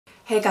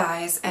Hey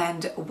guys,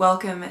 and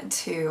welcome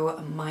to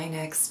my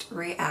next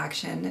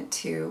reaction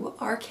to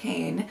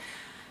Arcane.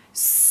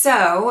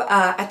 So,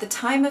 at the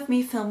time of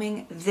me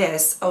filming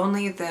this,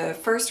 only the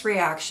first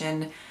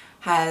reaction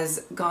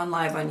has gone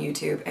live on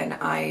YouTube, and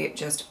I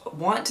just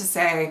want to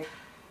say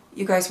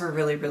you guys were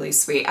really, really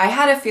sweet. I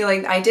had a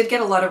feeling, I did get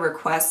a lot of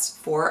requests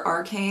for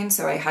Arcane,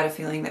 so I had a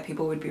feeling that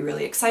people would be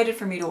really excited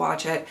for me to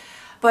watch it.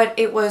 But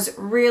it was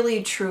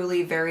really,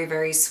 truly very,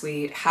 very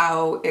sweet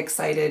how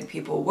excited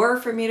people were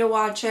for me to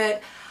watch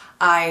it.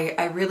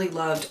 I really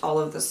loved all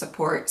of the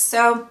support.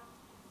 So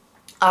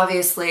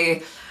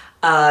obviously,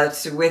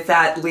 with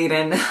that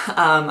lead-in,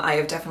 I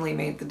have definitely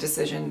made the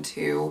decision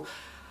to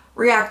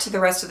react to the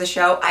rest of the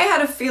show. I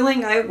had a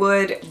feeling I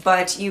would,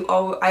 but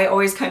I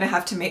always kind of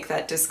have to make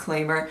that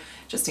disclaimer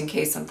just in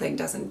case something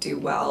doesn't do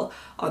well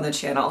on the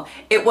channel.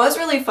 It was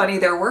really funny.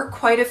 There were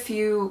quite a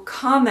few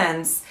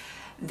comments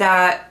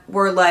that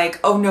were like,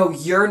 oh no,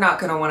 you're not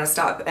going to want to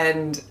stop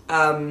and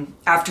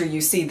after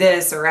you see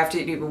this or after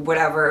you do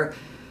whatever,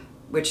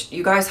 which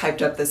you guys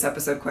hyped up this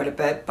episode quite a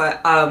bit, but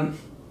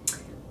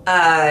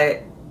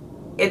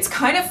it's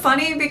kind of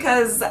funny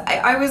because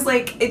I was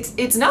like,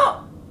 it's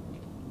not,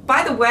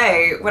 by the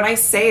way, when I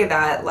say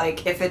that,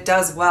 like, if it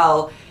does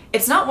well,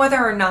 it's not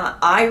whether or not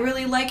I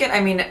really like it.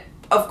 I mean,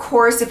 of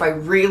course, if I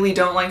really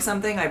don't like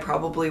something, I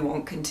probably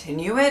won't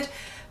continue it.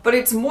 But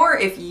it's more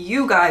if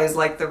you guys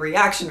like the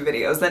reaction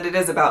videos than it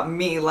is about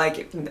me like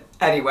it.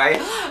 Anyway,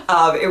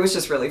 it was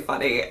just really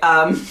funny.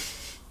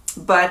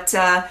 But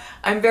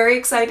I'm very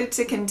excited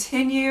to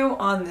continue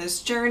on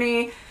this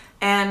journey,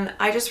 and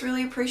I just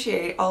really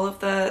appreciate all of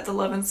the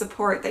love and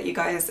support that you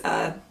guys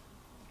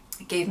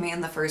gave me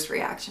in the first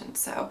reaction.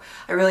 So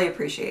I really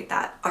appreciate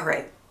that. All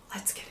right,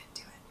 let's get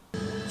into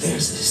it.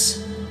 There's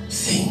this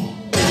thing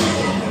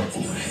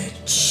in your head.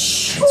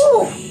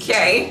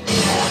 Okay.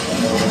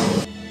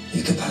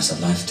 You could pass a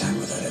lifetime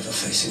without ever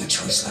facing a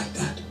choice like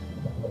that.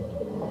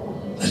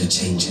 But it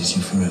changes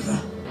you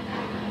forever.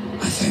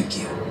 I thank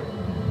you.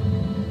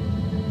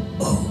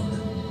 Old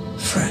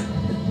friend.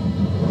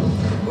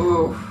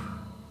 Ooh.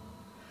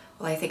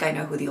 Well, I think I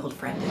know who the old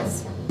friend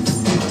is.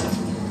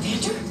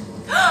 Vander?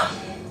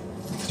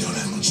 We don't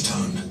have much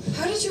time.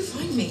 How did you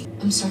find me?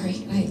 I'm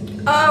sorry,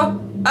 Oh!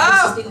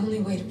 This is the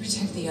only way to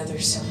protect the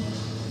others.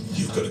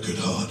 You've got a good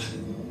heart.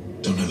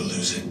 Don't ever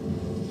lose it.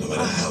 No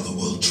matter how the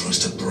world tries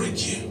to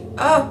break you.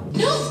 Oh!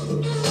 No!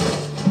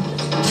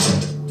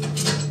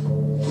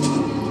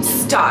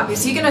 Stop.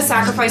 Is he gonna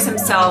sacrifice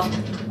himself? No.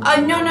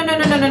 Oh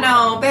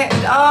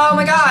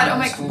my god. Oh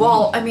my.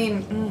 Well, I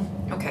mean,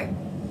 okay.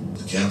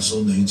 The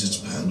council needs its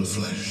pound of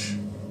flesh.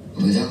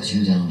 Without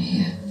you down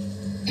here,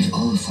 it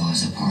all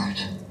falls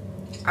apart.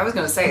 I was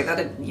gonna say that.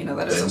 That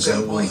is a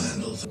good point.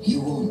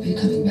 You won't be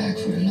coming back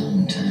for a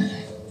long time.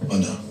 I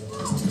know.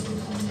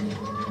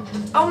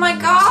 Oh my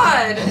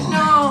god.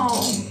 No.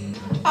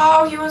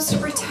 Oh, he wants to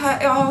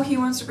protect. Oh, he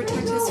wants to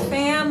protect his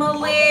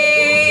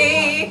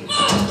family.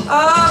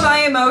 Oh,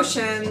 my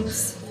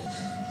emotions.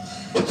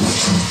 What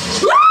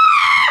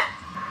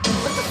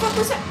the fuck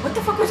was that? What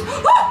the fuck was?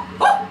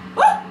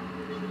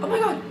 Oh my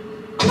god.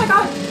 Oh my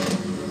god.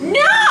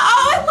 No.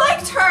 Oh, I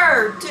liked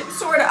her.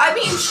 Sorta. I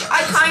mean,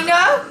 I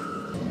kinda.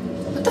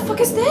 What the fuck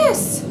is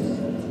this?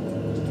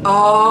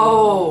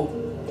 Oh.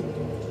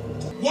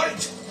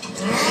 Wait.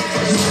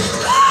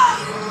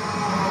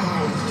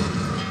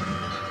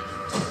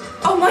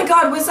 Oh my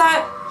god, was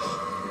that?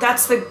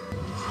 That's the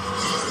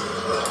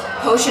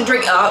potion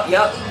drink. Oh,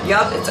 yep.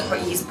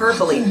 He's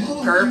purpley.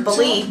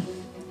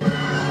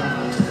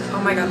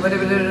 Oh my god.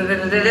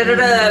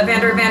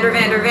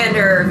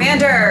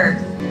 Vander.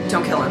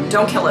 Don't kill him.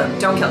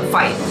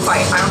 Fight.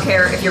 I don't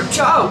care if you're.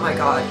 Oh my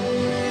god.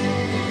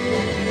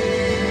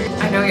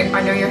 I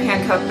know you're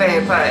handcuffed,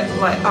 babe, but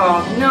like,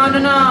 oh no.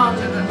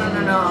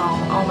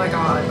 Oh my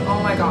god.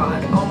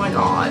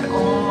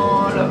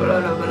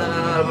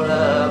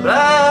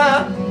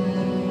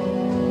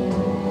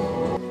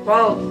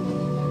 Well,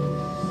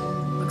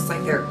 looks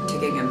like they're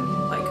taking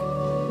him like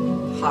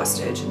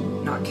hostage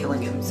and not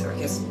killing him, so I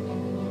guess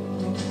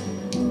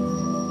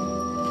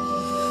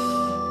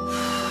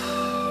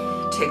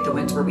take the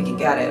wins where we can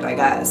get it, I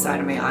guess.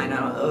 I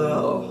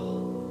know.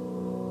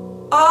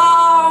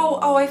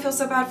 Oh, I feel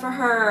so bad for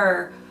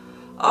her.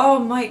 Oh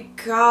my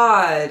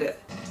god.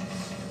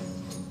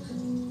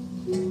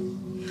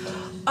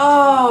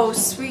 Oh,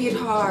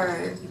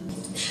 sweetheart.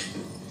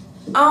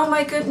 Oh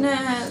my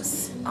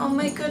goodness.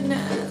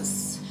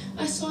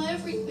 I saw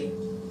everything.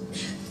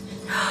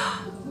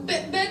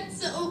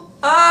 Benzo.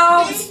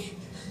 Oh.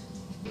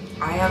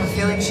 I have a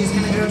feeling she's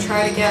gonna go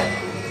try to get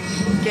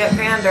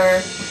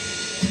Vander.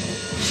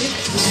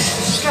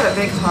 She's got a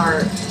big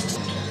heart.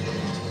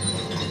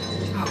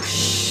 Oh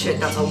shit,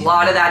 that's a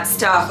lot of that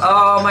stuff.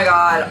 Oh my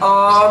god.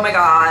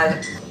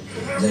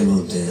 They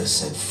won't dare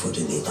set foot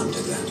in the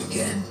underground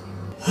again.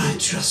 I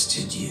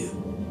trusted you.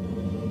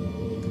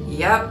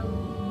 Yep.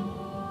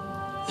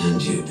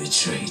 And you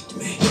betrayed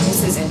me.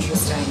 This is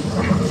interesting.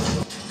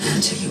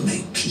 Until you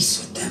made peace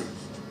with them.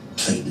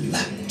 Played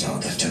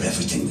lapdog after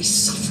everything we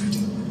suffered.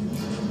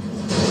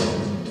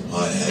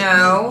 I had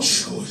No. no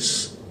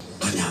choice.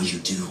 But now you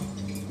do.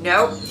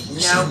 Nope. Nope.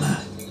 Shimmer,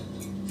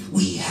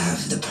 we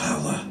have the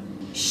power.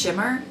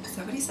 Shimmer? Is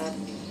that what he said?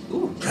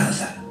 Ooh.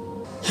 Brother,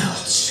 I'll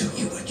show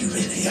you what you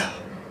really are.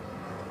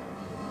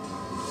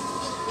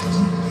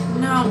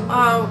 No.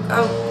 Oh.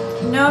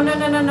 No, no,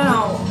 no, no,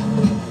 no.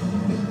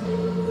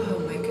 Oh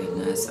my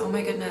goodness. Oh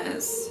my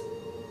goodness.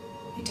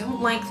 I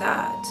don't like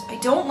that. I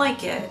don't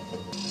like it.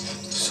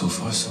 So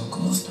far, so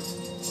good.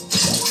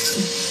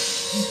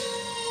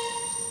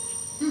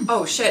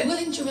 Oh shit.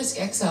 Willing to risk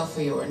exile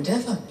for your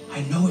endeavor.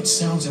 I know it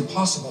sounds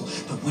impossible,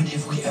 but when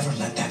have we ever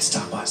let that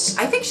stop us?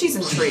 I think she's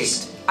intrigued.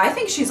 Please. I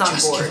think she's on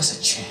Just board. give us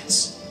a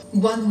chance.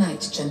 One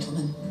night,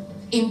 gentlemen.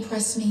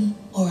 Impress me,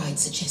 or I'd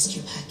suggest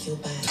you pack your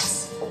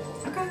bags.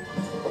 Okay.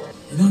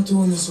 You're not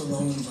doing this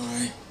alone,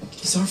 Vi.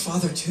 He's our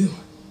father, too.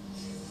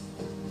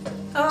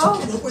 Oh,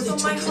 you know where they oh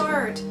my took him?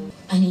 heart.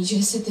 I need you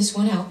to sit this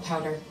one out,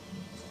 Powder.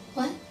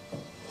 What?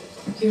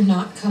 You're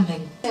not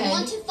coming. I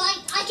want to fight.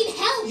 I can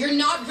help. You're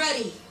not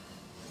ready.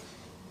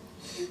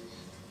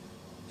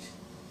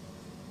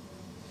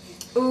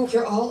 Ooh.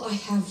 You're all I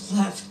have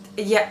left.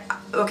 Yeah,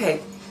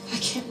 okay. I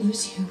can't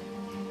lose you.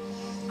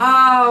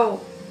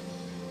 Oh.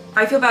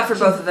 I feel bad for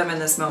both of them in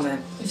this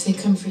moment. If they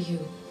come for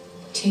you,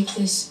 take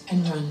this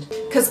and run.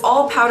 Because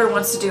all Powder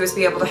wants to do is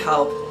be able to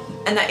help.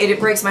 And that it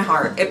breaks my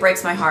heart. It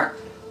breaks my heart.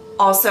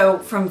 Also,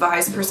 from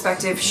Vi's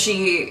perspective,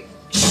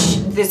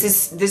 this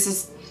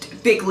is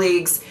big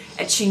leagues,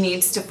 and she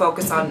needs to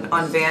focus on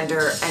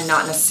Vander and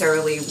not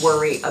necessarily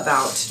worry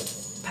about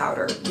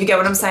Powder. You get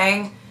what I'm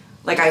saying?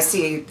 Like, I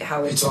see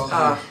how it's all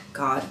oh here.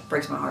 God,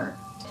 breaks my heart.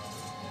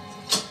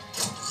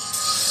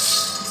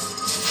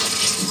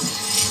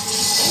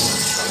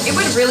 It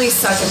would really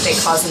suck if they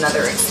cause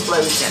another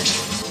explosion.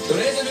 The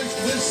residents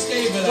will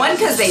stabilize. One,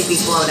 because they'd be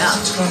blown up.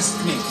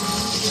 Trust me.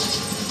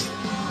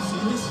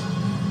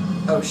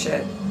 Oh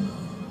shit.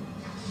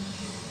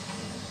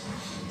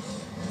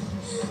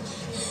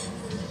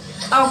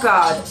 Oh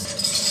God.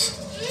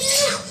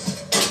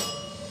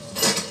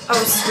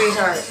 Oh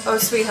sweetheart. Oh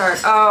sweetheart.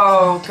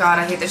 Oh God,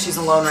 I hate that she's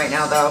alone right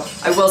now though.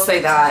 I will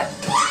say that.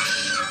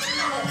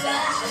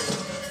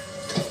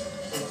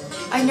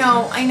 I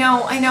know, I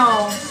know, I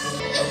know.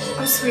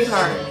 Oh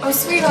sweetheart. Oh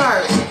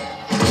sweetheart.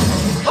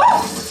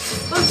 Oh!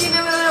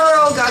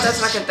 Oh God, that's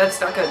not good. That's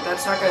not good.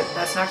 That's not good.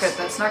 That's not good.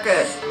 That's not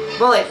good.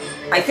 Well,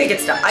 I think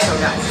it's done. I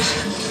don't know.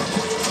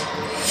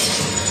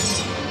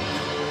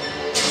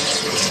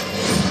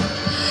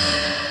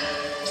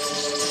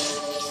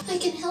 I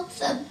can help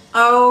them.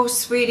 Oh,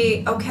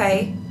 sweetie.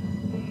 Okay.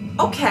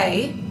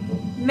 Okay.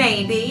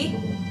 Maybe.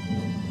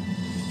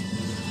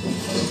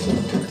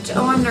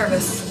 Oh, I'm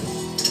nervous.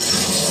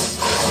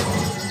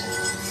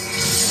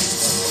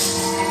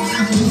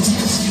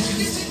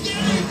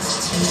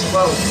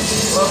 Whoa.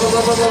 Whoa,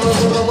 whoa, whoa, whoa, whoa,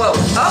 whoa, whoa, whoa.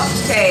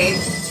 Okay.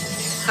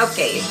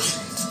 Okay.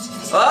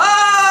 Oh,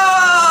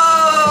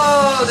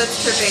 that's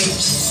trippy.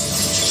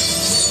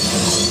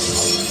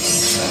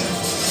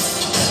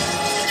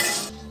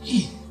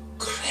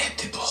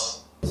 Incredible.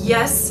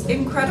 Yes,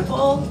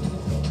 incredible.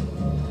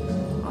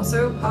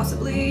 Also,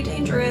 possibly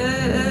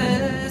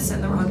dangerous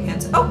in the wrong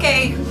hands.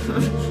 Okay.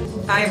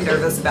 I am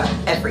nervous about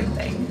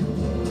everything.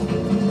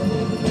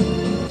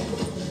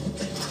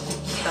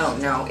 Oh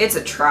no, it's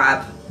a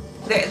trap.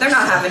 They're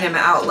not having him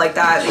out like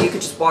that you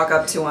could just walk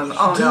up to him.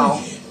 Oh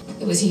no.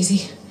 It was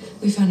easy.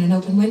 We found an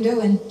open window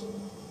and...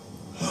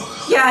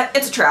 Yeah,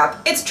 it's a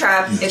trap. It's a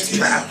trap. It's a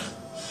trap.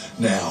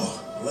 Now.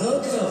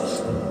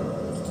 Welcome.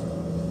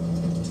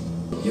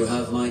 You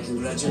have my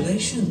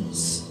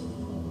congratulations.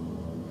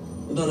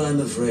 But I'm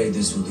afraid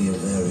this will be a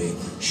very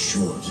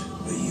short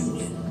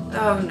reunion.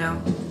 Oh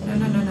no. No,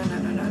 no, no, no, no,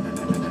 no, no, no,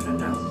 no, no, no,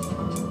 no.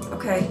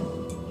 Okay.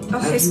 Okay,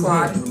 Have you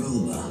squad. heard the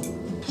rumor?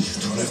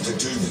 You don't have to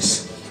do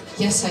this.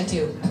 Yes, I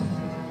do.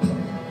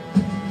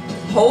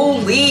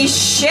 Holy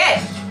shit!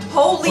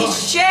 Holy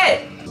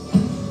shit!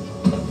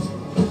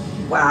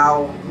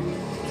 Wow.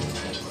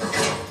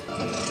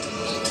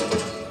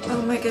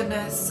 Oh my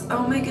goodness.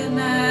 Oh my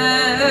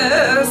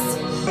goodness.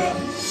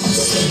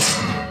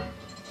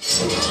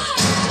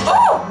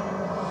 Oh!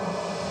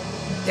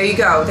 There you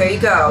go. There you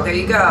go. There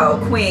you go.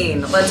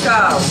 Queen, let's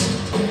go.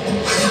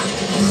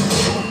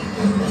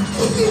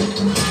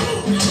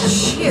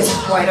 She is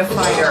quite a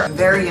fighter. I'm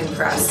very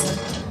impressed.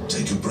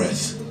 Take a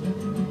breath.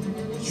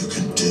 You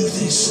can do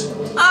this.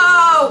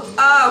 Oh!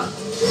 Oh!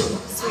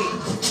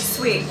 Sweet.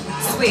 Sweet.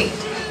 Sweet.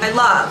 I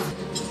love.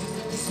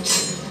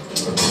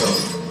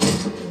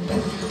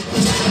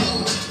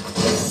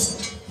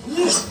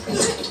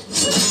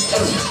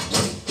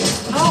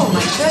 Oh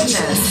my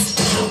goodness.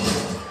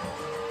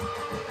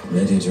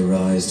 Ready to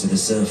rise to the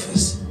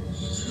surface?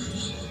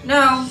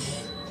 No.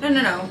 No,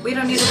 no, no. We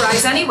don't need to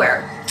rise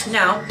anywhere.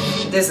 No.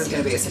 This is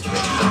gonna be a situation.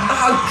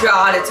 Oh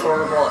God, it's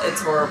horrible.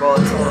 It's horrible.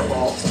 It's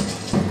horrible.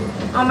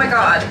 Oh my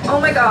God. Oh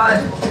my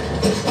God.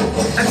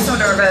 I'm so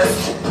nervous.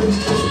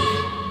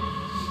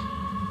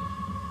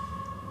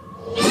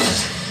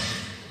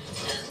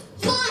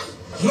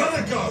 Let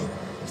her go.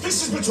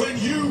 This is between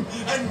you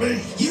and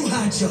me. You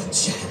had your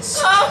chance.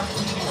 Oh!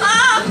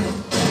 Ah!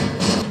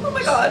 Oh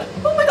my God.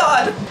 Oh my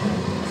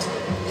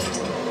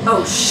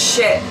Oh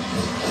shit.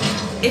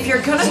 If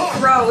you're gonna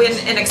throw in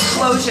an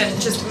explosion,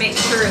 just make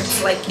sure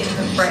it's like in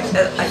the right.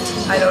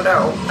 I don't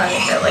know.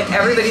 Like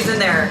everybody's in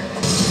there.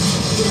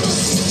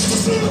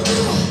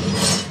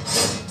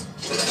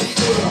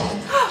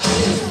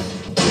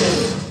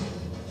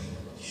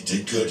 You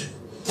did good.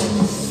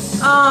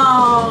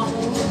 Oh.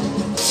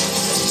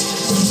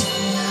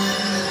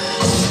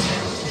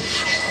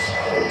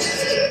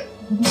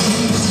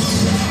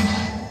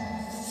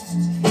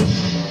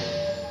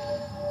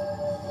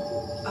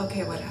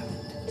 Okay, what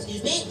happened?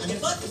 Excuse me, on your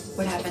foot.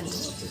 What happened?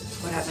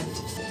 What happened?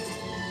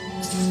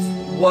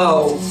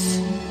 Whoa.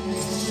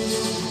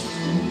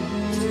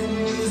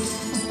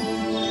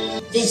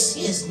 This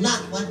is not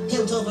what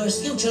Piltover's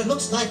future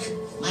looks like,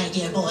 my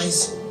dear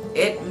boys.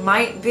 It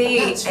might be,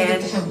 That's for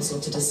and the council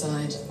to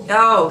decide.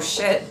 oh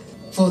shit.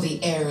 For the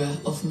era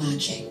of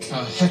magic.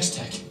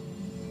 Hextech.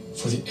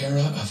 For the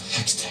era of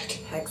Hextech.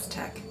 Hex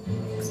tech.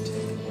 Hex tech.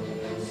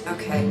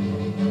 Okay.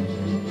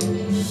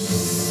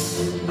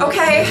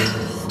 Okay.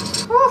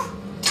 Whew.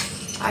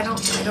 I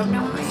don't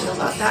know how I feel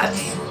about that.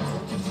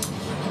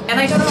 And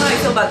I don't know how I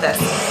feel about this.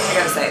 I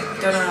gotta say,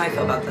 don't know how I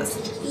feel about this.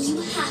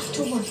 You have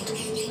to work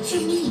for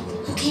me,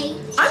 okay?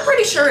 I'm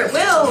pretty sure it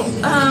will.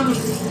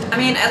 I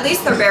mean, at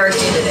least they're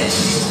barricaded in.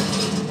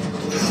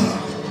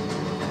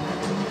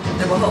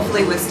 It will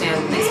hopefully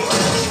withstand these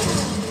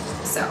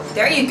blows. So,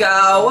 there you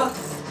go.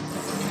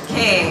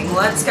 King,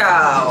 let's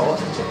go.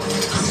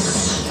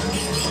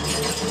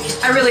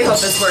 I really hope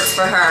this works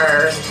for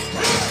her.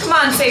 Come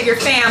on, save your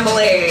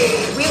family.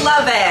 We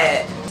love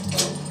it.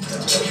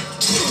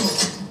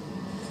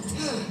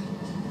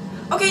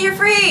 Okay, you're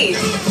free.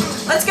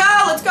 Let's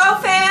go,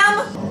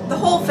 fam. The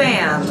whole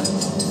fam.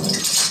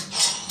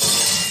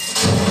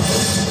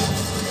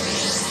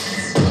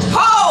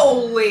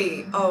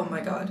 Holy, oh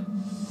my god.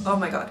 Oh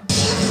my god.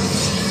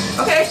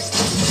 Okay,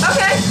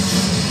 okay.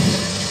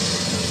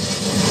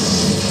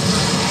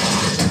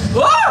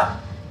 Whoa!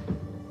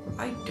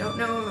 I don't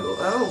know,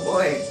 oh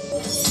boy.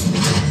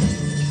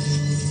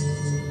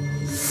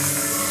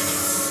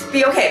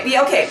 Be okay, be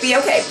okay, be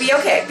okay, be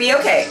okay, be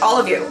okay. All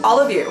of you, all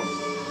of you.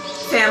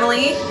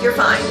 Family, you're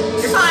fine,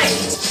 you're fine.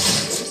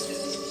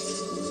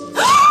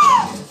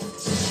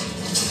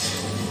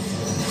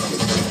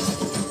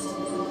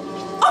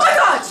 Oh my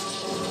god!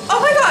 Oh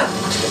my god!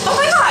 Oh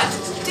my god!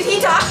 Did he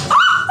die?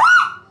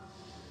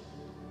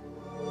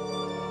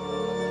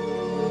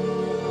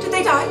 Did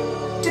they die?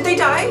 Did they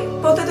die?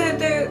 Both of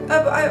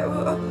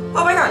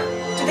oh my god!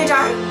 Did they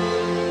die?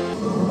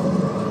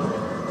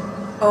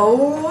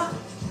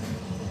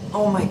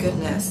 Oh my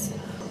goodness!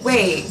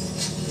 Wait.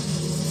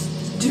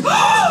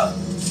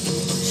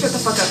 Shut the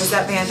fuck up! Is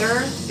that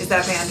Vander? Is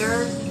that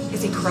Vander?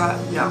 Is he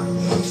No.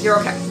 You're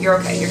okay. You're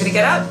okay. You're gonna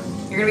get up.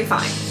 You're gonna be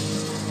fine.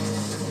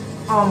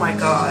 Oh my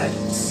god.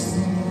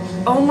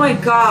 Oh my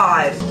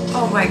god.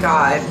 Oh my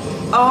god.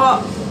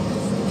 Oh.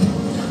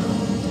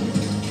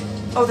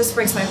 Oh, this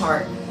breaks my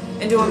heart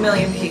into a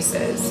million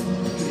pieces.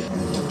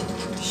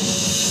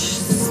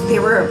 Shh. They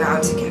were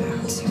about to get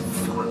out too.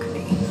 Fuck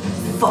me.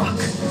 Fuck.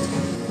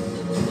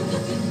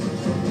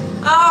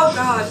 Oh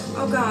god.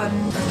 Oh god.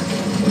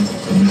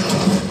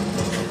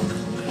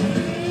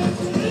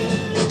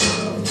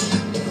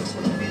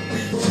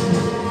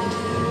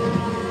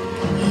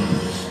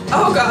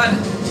 Oh god.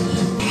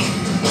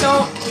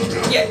 Don't.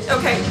 Yeah,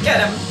 okay, get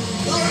him.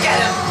 Get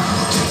him.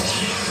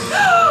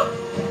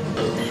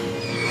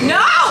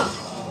 No!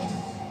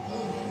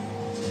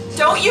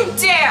 Don't you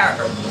dare!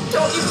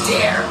 Don't you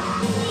dare!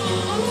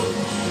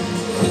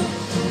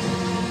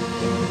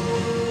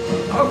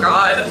 Oh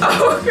god.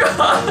 Oh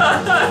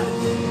god.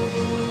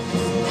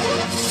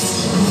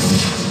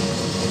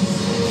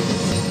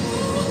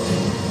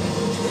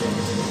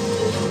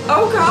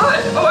 Oh god.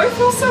 Oh, I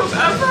feel so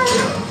bad for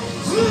you.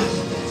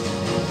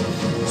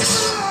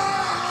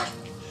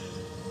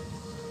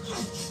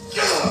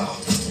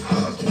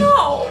 No!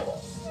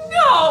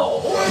 No!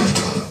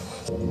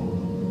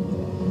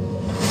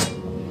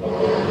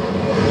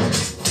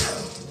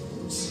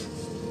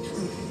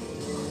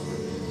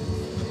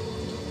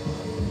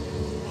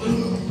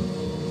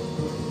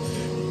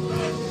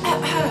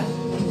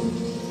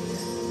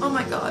 Oh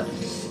my god.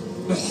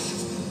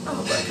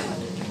 Oh my god.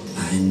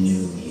 I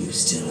knew you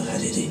still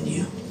had it in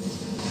you.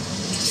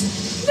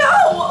 No!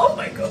 Oh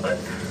my god.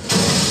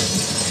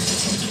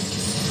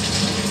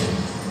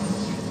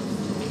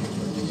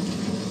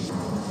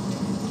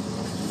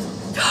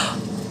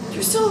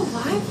 You're still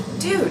alive?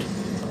 Dude.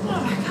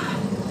 Oh my god.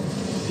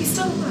 He's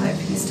still alive.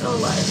 He's still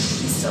alive.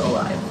 He's still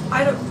alive.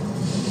 I don't...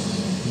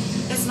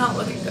 It's not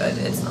looking good.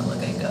 It's not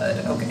looking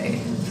good.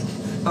 Okay.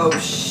 Oh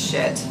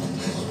shit.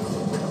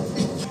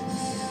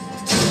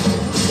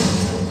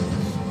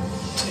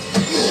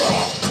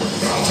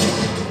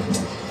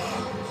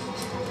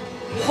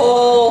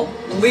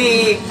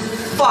 Holy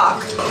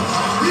fuck.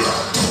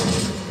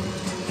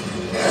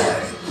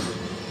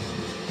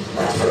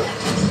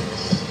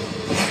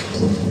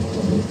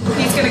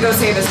 He's gonna go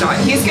save his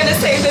daughter. He's gonna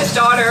save his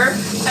daughter,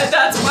 and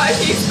that's why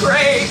he's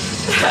great.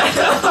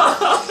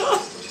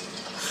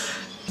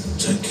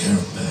 Take care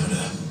of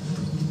Berta.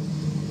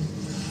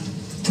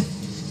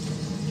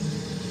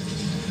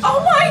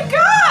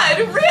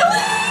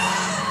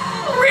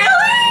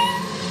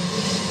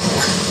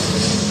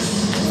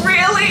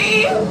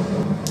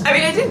 I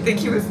mean, I didn't think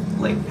he was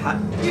like,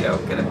 you know,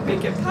 gonna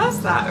make it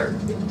past that, or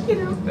you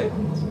know, but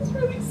it's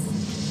really.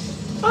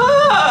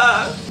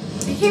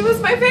 He was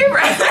my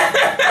favorite.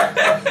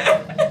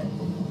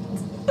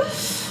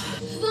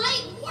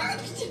 Mine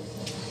worked.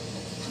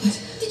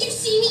 Did you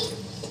see me?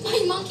 My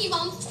monkey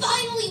bomb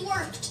finally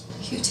worked.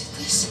 You did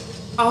this?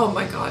 Oh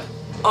my god.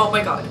 Oh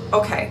my god.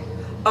 Okay.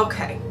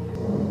 Okay.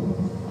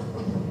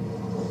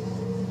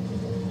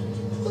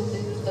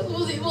 I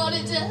only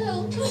wanted to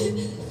help. I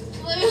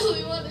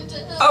only wanted to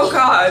help. Oh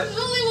god. I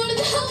only wanted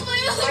to help.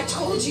 I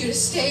told you to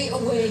stay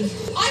away.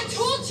 I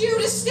told you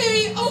to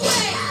stay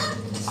away!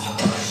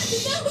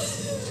 No.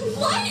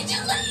 Why did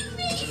you leave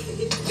me?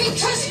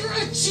 Because you're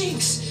a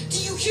jinx! Do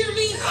you hear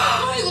me?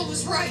 Milo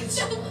was right!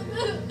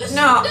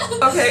 No.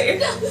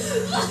 Okay.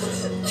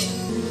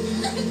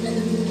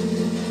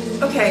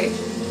 Okay.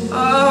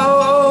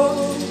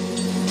 Oh.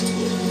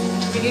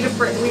 We need a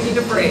break. We need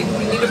a break.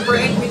 We need a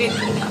break. We need.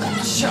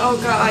 Oh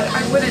god.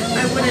 I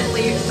wouldn't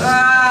leave.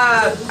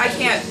 I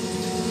can't.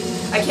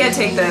 I can't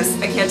take this.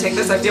 I can't take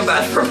this. I feel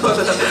bad for both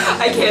of them.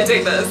 I can't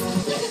take this.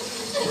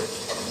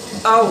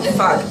 Oh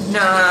fuck. No.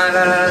 I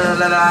don't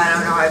know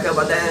how I feel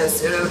about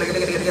this.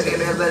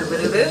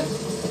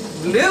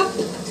 Loop.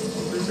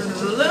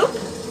 Loop.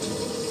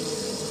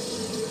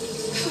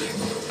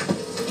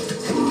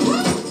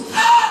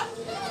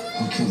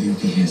 I'll kill you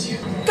if he hears you.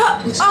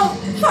 Oh,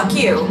 fuck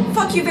you.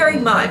 Fuck you very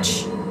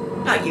much.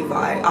 Not you,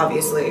 Vi,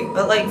 obviously.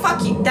 But like,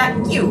 fuck you.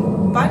 That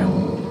you. I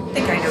don't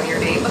think I know your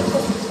name, but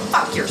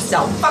fuck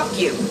yourself. Fuck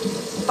you.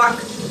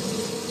 Fuck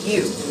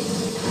you.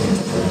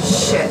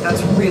 Shit,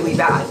 that's really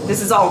bad.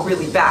 This is all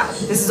really bad.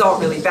 This is all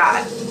really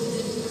bad.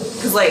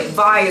 Cause like,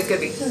 Vi is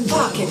gonna be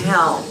fucking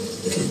hell.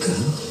 Little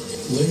girl,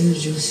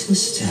 where's your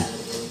sister?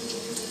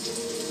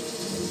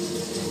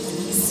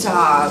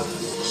 Stop.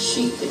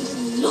 She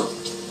is not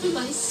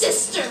my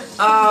sister.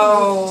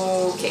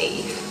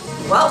 Okay.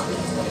 Well,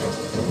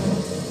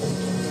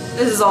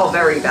 this is all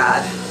very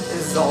bad.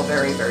 This is all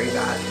very, very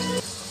bad.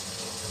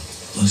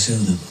 We'll show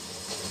them.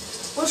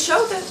 We'll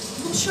show them.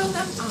 We'll show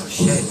them. Oh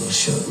shit. Okay, we'll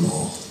show them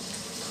all.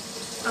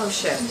 Oh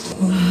shit.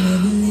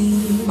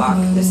 Fuck,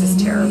 this is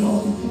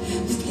terrible.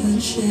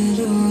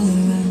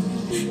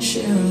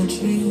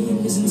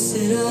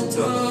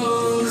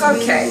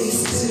 Okay.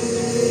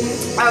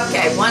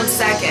 Okay, 1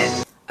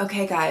 second.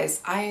 Okay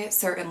guys, I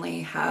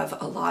certainly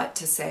have a lot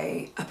to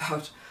say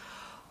about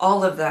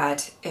all of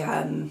that.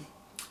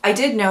 I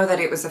did know that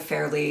it was a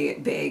fairly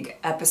big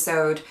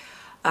episode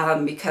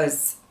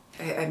because,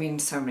 I mean,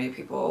 so many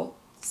people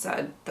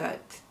said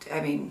that,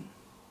 I mean,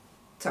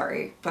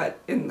 sorry, but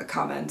in the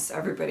comments,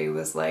 everybody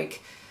was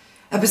like,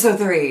 episode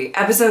 3,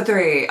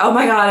 oh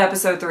my god,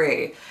 episode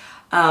 3.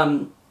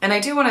 And I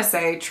do want to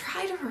say,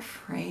 try to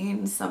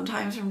refrain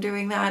sometimes from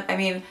doing that. I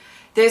mean,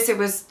 this, it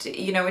was,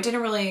 you know, it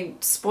didn't really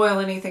spoil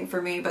anything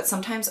for me, but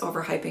sometimes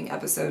overhyping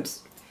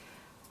episodes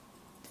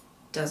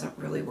doesn't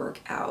really work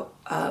out.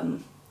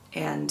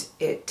 And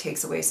it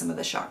takes away some of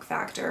the shock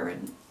factor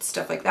and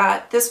stuff like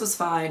that. This was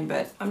fine,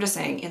 but I'm just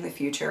saying in the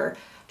future,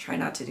 try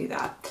not to do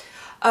that.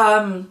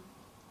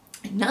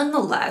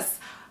 Nonetheless,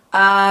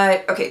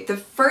 okay, the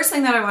first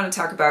thing that I want to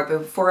talk about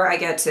before I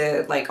get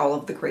to like all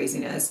of the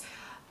craziness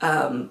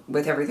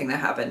with everything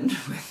that happened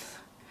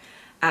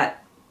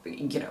at,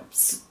 you know,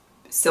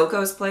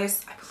 Silco's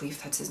place. I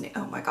believe that's his name.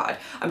 Oh my god.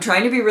 I'm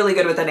trying to be really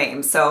good with the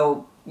names,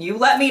 so you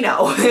let me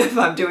know if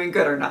I'm doing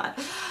good or not.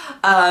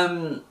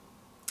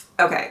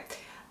 Okay.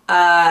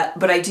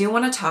 But I do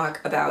want to talk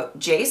about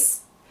Jace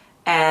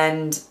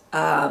and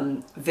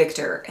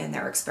Victor and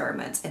their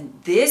experiments. And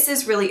this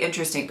is really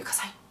interesting because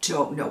I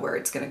don't know where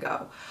it's going to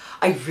go.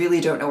 I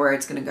really don't know where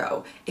it's going to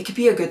go. It could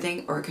be a good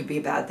thing or it could be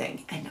a bad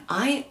thing. And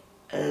I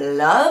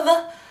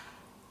love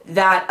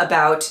that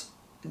about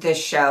this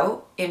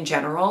show in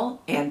general,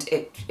 and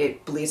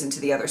it bleeds into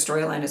the other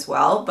storyline as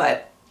well,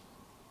 but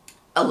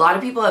a lot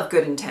of people have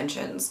good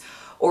intentions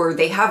or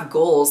they have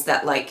goals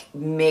that like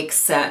make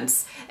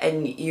sense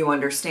and you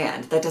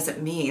understand. That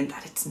doesn't mean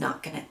that it's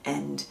not going to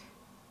end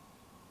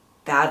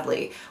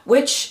badly,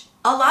 which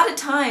a lot of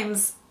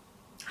times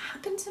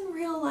happens in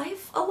real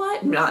life a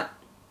lot. Not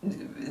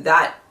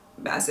that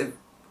massive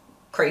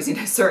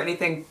craziness or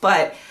anything,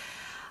 but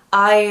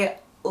I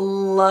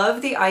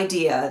love the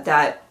idea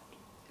that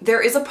there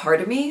is a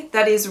part of me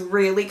that is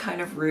really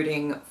kind of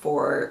rooting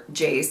for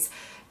Jace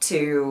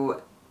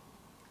to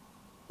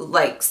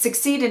like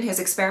succeed in his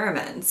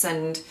experiments,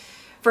 and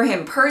for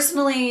him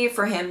personally,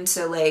 for him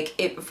to like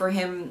it, for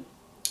him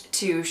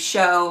to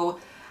show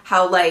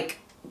how like,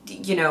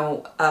 you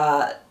know,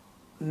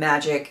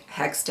 magic,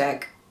 hex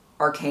tech,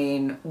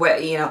 arcane,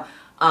 what, you know,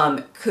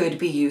 could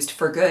be used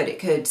for good. It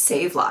could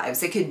save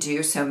lives. It could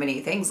do so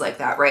many things like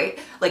that, right?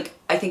 Like,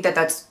 I think that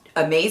that's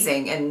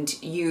amazing, and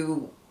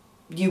you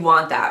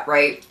want that,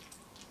 right?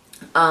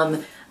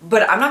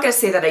 But I'm not going to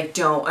say that I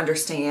don't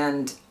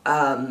understand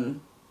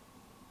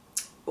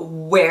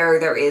where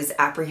there is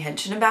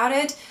apprehension about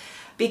it,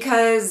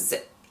 because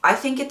I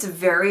think it's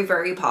very,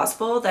 very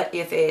possible that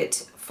if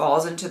it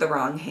falls into the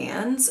wrong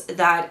hands,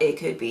 that it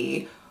could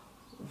be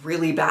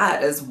really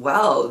bad as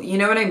well. You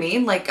know what I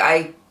mean? Like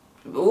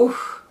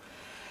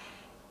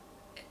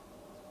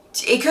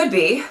it could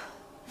be.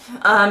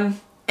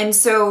 And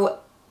so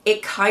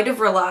it kind of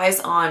relies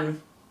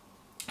on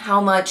how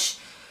much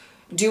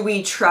do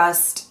we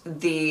trust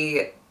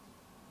the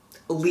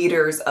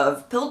leaders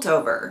of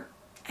Piltover.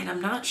 And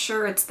I'm not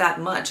sure it's that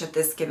much at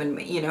this given,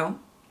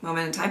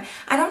 moment in time.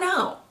 I don't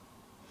know.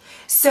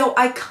 So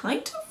I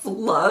kind of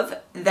love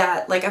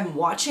that, like, I'm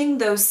watching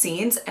those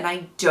scenes and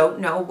I don't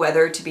know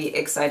whether to be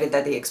excited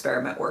that the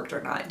experiment worked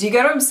or not. Do you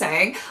get what I'm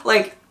saying?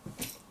 Like,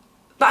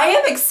 I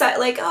am excited,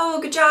 like, oh,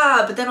 good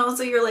job. But then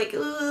also you're like,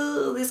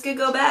 ooh, this could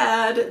go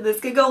bad. This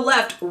could go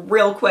left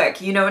real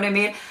quick. You know what I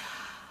mean?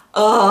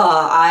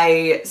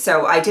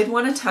 So I did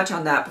want to touch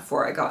on that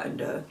before I got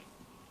into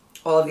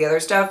all of the other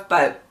stuff.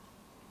 But,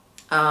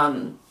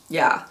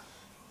 yeah,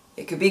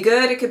 it could be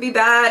good. It could be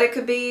bad. It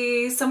could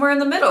be somewhere in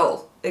the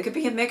middle. It could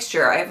be a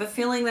mixture. I have a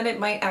feeling that it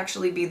might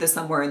actually be the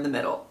somewhere in the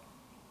middle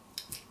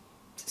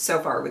so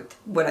far with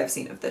what I've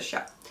seen of this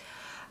show.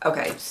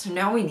 Okay, so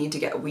now we need to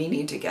get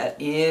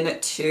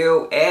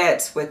into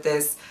it with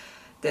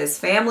this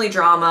family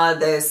drama,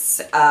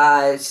 this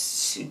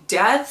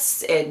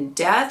deaths and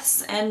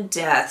deaths and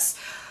deaths.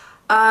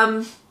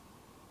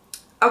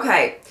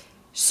 Okay,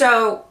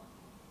 so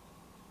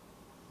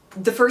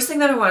the first thing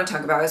that I want to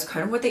talk about is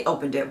kind of what they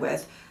opened it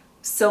with.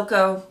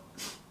 Silco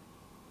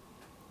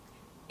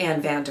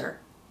and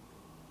Vander.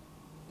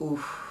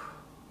 Ooh.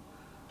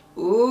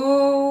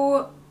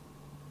 Ooh.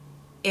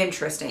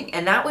 Interesting.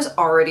 And that was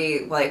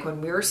already, like,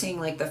 when we were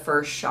seeing, like, the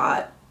first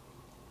shot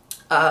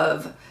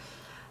of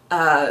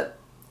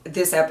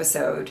this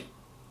episode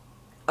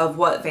of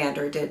what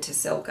Vander did to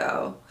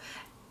Silco,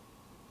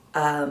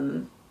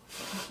 and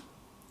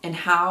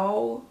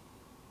how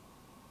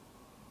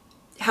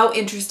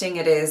interesting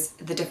it is,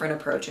 the different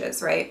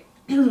approaches, right,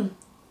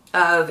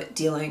 of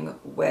dealing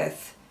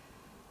with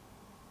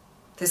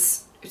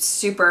this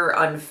super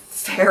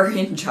unfair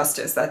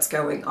injustice that's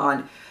going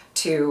on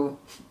to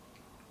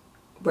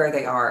where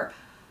they are.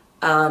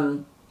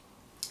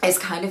 Is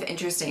kind of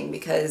interesting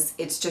because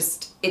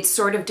it's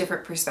sort of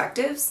different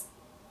perspectives,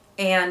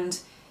 and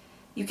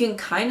you can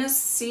kind of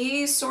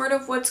see sort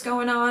of what's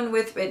going on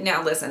with it.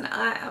 Now listen,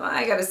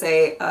 I gotta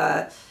say,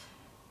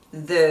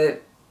 the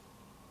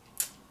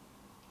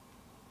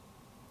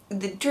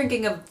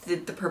drinking of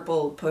the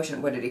purple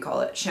potion, what did he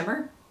call it?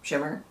 Shimmer?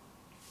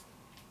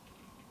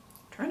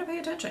 Trying to pay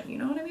attention, you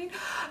know what I mean?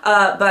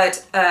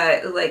 But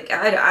like,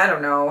 I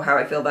don't know how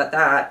I feel about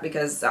that,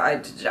 because I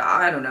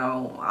don't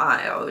know.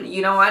 I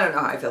don't know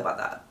how I feel about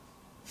that.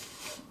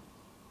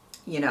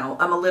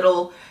 I'm a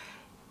little,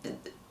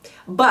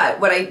 but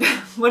what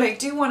I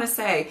do want to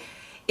say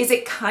is,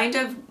 it kind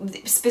of,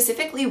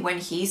 specifically when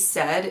he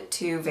said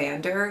to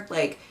Vander,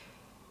 like,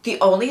 the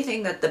only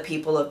thing that the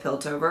people of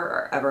Piltover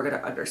are ever going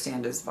to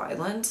understand is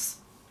violence.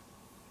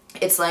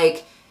 It's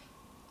like,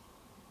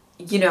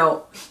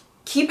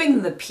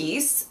 keeping the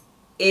peace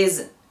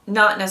is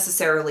not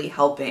necessarily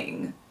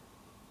helping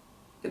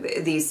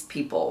these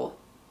people.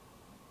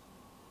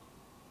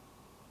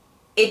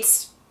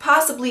 It's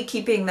possibly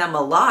keeping them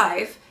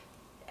alive.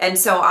 And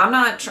so I'm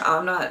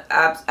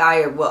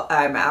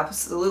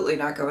absolutely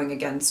not going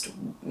against,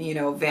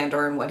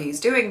 Vander and what he's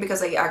doing,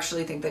 because I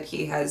actually think that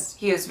he has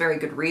very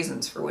good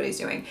reasons for what he's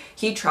doing.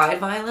 He tried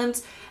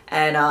violence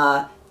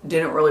and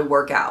didn't really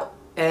work out,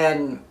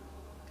 and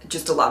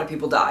just a lot of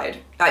people died.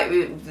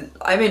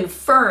 I'm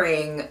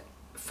inferring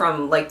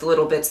from, like, the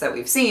little bits that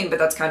we've seen, but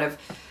that's kind of,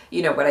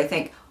 what I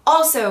think.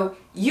 Also,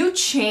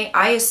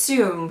 I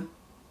assume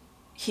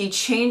he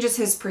changes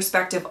his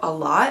perspective a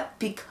lot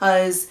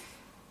because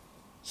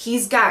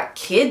he's got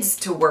kids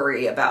to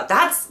worry about.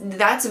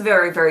 That's a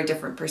very, very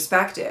different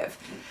perspective.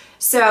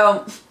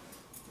 So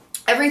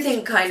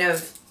everything kind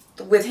of,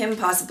 with him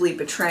possibly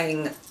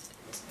betraying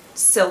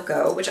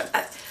Silco, which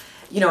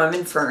I'm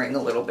inferring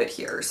a little bit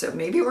here. So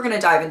maybe we're going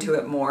to dive into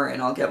it more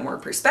and I'll get more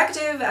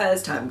perspective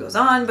as time goes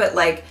on. But,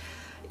 like,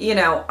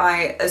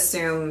 I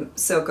assume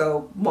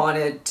Silco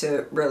wanted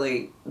to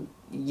really,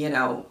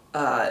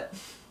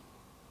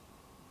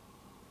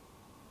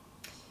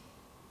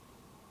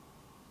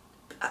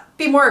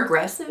 be more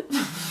aggressive.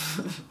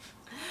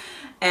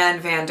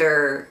 And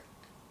Vander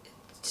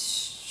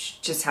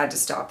just had to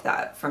stop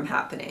that from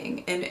happening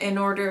in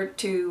order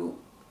to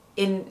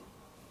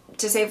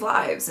save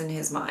lives in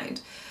his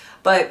mind.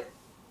 But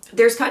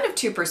there's kind of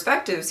two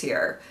perspectives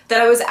here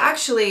that I was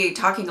actually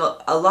talking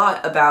a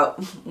lot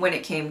about when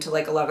it came to,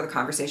 like, a lot of the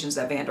conversations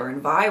that Vander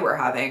and Vi were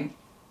having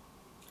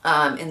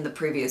in the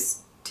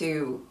previous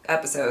 2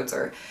 episodes,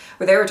 or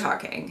where they were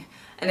talking.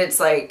 And it's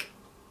like,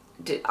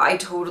 I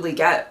totally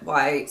get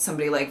why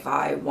somebody like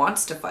Vi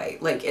wants to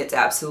fight. Like, it's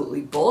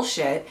absolutely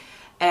bullshit.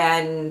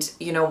 And,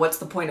 what's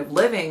the point of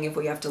living if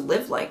we have to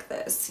live like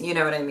this? You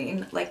know what I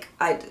mean? Like,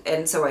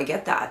 and so I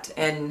get that.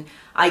 And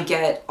I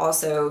get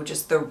also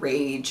just the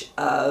rage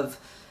of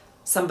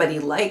somebody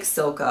like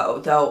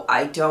Silco, though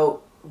I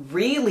don't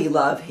really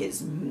love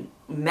his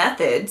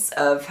methods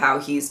of how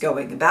he's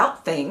going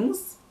about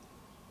things.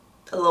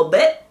 A little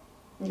bit.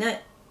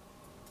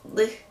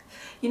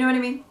 You know what I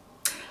mean?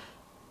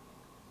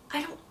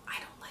 I don't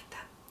like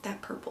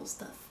that purple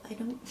stuff. I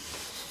don't,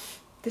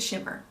 the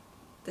shimmer.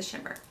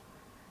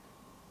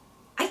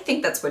 I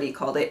think that's what he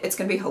called it. It's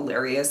gonna be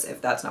hilarious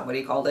if that's not what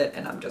he called it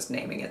and I'm just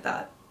naming it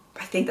that.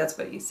 I think that's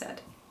what he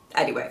said.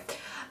 Anyway,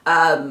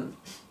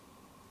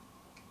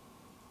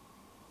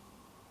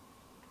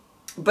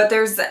 but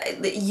there's,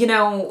 you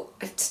know,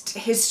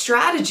 his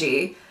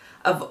strategy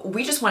of,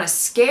 we just want to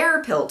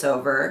scare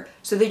Piltover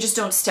so they just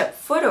don't step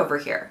foot over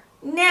here.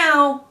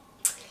 Now,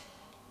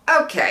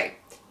 okay,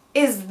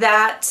 is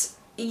that,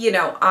 you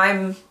know,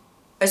 I'm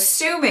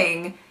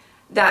assuming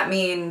that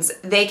means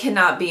they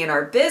cannot be in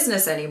our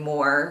business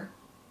anymore.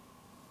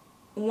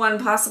 One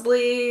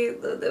possibly,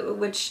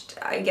 which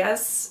I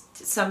guess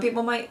some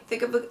people might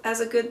think of as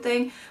a good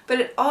thing,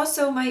 but it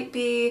also might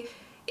be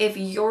if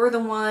you're the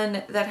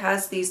one that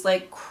has these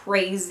like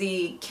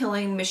crazy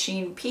killing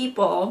machine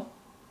people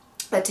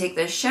that take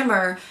this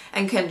shimmer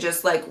and can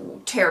just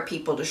like tear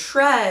people to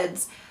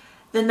shreds,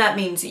 then that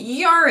means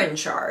you're in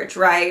charge,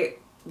 right?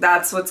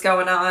 That's what's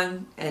going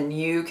on, and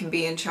you can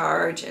be in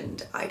charge,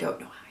 and I don't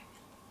know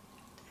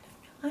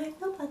how I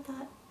feel about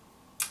that.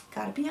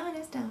 Gotta be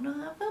honest, I don't know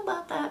how I feel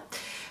about that.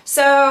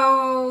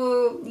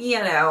 So, you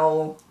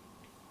know,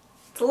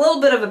 it's a little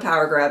bit of a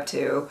power grab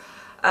too.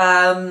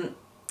 I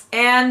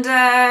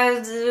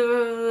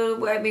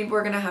mean,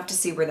 we're gonna have to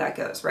see where that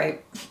goes,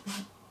 right?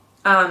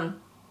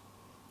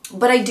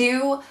 But I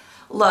do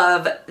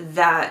love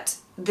that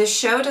this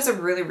show does a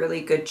really,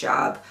 really good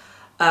job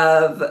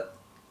of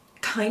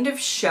kind of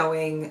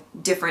showing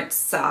different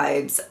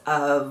sides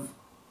of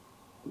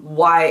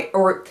why,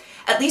 or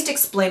at least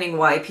explaining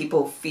why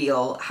people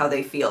feel how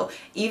they feel,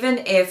 even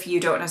if you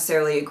don't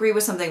necessarily agree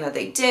with something that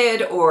they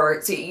did,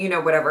 or, you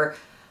know, whatever.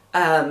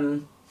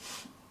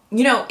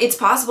 You know, it's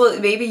possible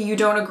maybe you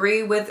don't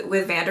agree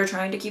with Vander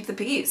trying to keep the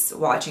peace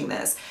watching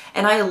this.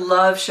 And I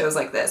love shows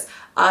like this.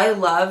 I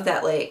love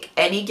that, like,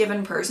 any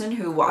given person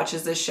who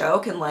watches this show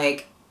can,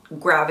 like,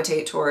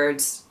 gravitate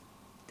towards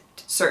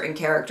certain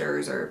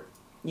characters or,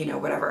 you know,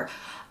 whatever.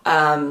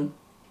 I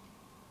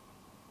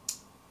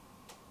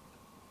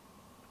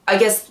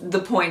guess the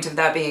point of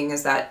that being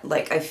is that,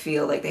 like, I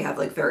feel like they have,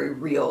 like, very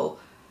real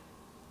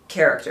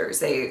characters.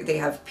 They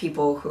have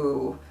people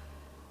who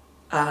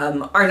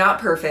are not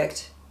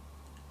perfect,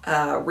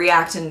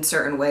 react in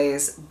certain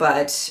ways,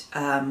 but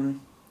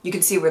you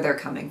can see where they're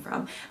coming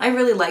from. I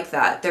really like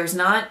that. There's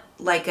not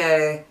like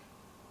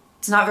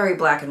it's not very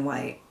black and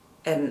white,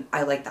 and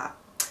I like that.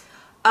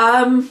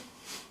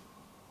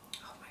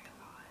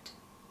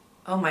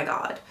 Oh my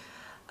God.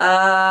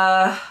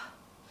 I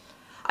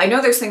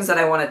know there's things that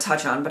I want to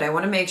touch on, but I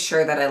want to make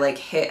sure that I like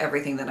hit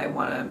everything that I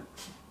want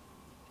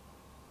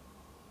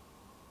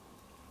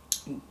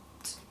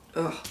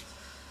to.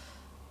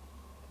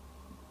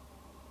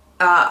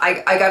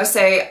 I gotta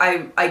say,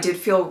 I did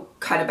feel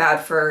kind of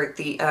bad for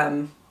the,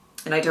 and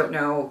I don't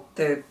know,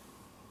 the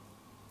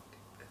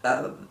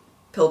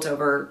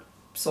Piltover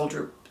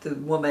soldier, the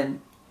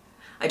woman.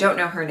 I don't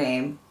know her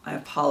name. I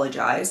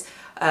apologize.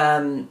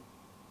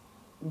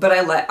 But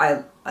I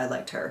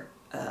liked her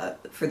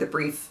for the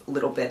brief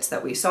little bits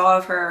that we saw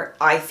of her.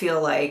 I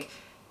feel like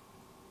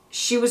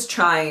she was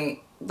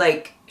trying,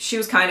 like, she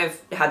was kind of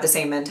had the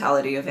same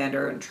mentality of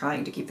Vander and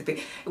trying to keep the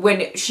peace.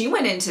 When she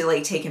went in to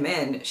like take him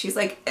in, she's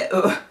like,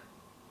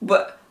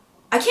 but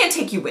I can't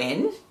take you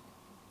in.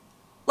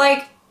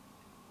 Like,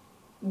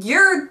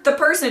 you're the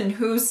person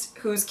who's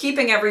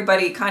keeping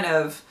everybody kind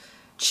of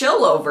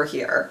chill over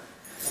here.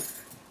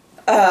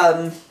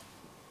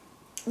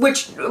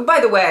 Which, by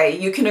the way,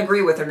 you can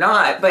agree with or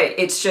not, but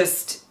it's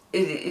just,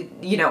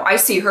 you know, I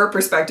see her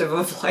perspective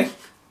of like,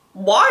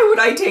 why would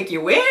I take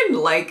you in?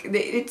 Like,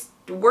 it's,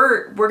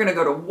 we're gonna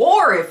go to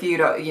war if you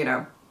don't, you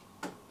know.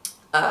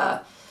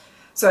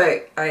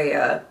 So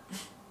I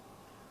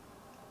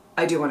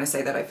do want to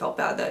say that I felt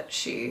bad that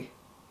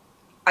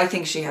I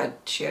think she had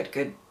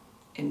good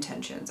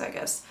intentions, I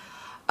guess.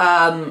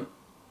 That's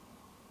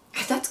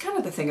kind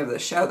of the thing of the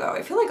show, though.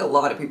 I feel like a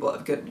lot of people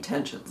have good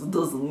intentions. It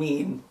doesn't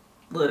mean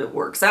that it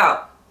works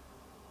out.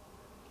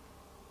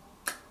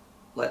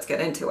 Let's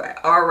get into it.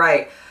 All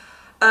right.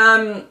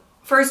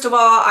 First of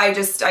all, I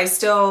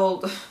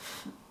still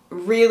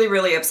really,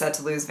 really upset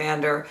to lose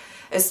Vander,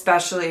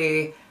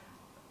 especially,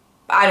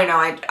 I don't know,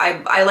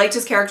 I liked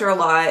his character a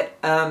lot.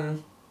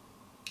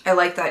 I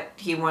like that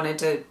he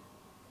wanted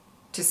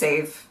to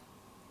save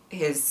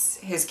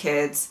his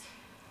kids.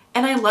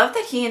 And I love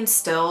that he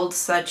instilled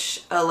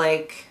such a,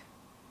 like,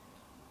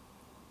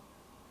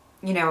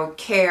 you know,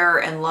 care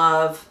and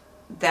love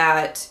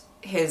that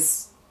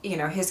his, you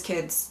know, his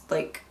kids,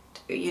 like,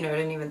 you know,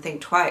 didn't even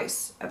think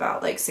twice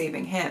about, like,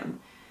 saving him.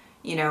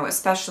 You know,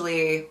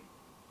 especially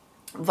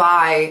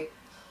Vi,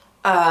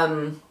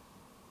 who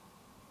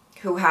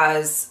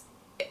has,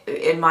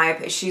 in my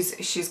opinion,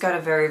 she's got a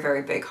very,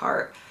 very big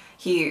heart.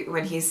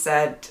 When he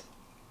said,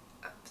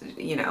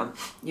 you know,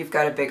 you've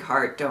got a big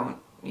heart, don't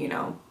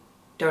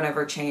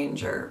ever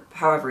change, or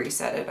however he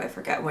said it, I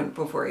forget,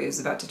 before he was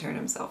about to turn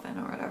himself in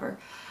or whatever.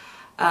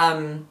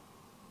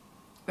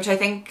 which I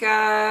think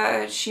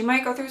she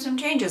might go through some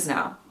changes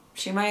now.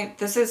 She might,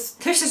 this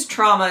is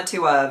trauma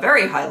to a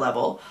very high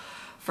level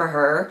for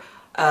her,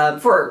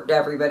 for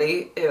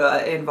everybody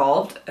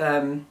involved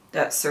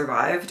that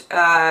survived.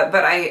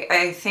 But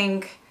I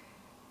think,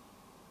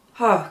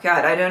 oh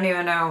God, I don't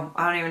even know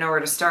where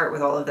to start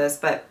with all of this,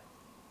 but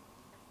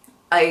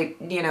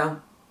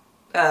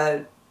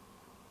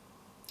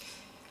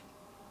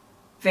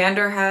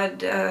Vander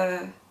had,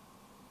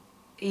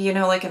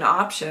 like an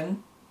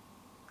option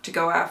to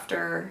go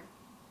after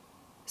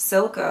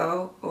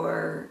Silco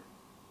or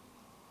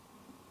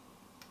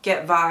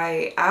get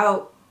Vi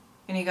out,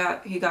 and he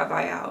got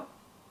Vi out.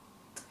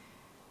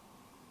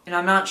 And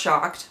I'm not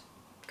shocked,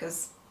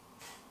 because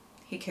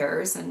he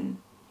cares and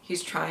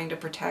he's trying to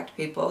protect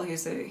people.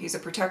 He's a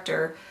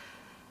protector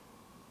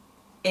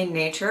in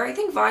nature. I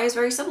think Vi is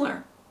very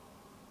similar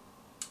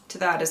to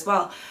that as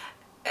well.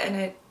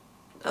 And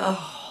I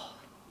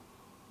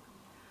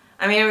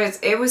mean,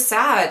 it was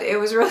sad. It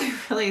was really,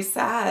 really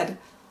sad.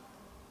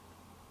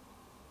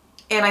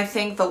 And I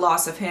think the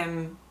loss of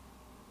him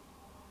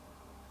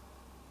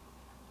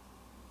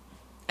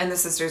and the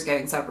sisters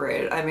getting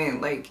separated, I mean,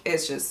 like,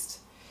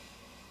 it's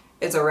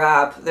a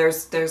wrap.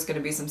 There's going to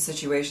be some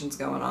situations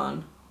going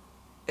on.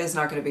 It's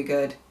not going to be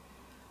good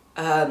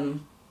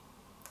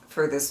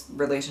for this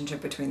relationship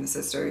between the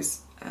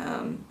sisters.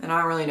 And I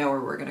don't really know where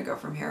we're going to go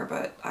from here,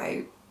 but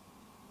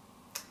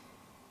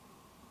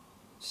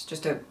it's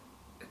just a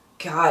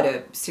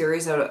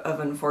series of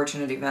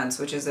unfortunate events,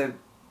 which is a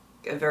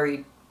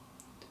very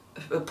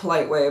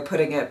polite way of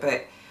putting it,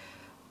 but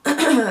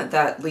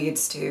that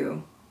leads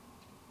to,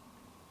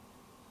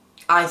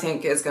 I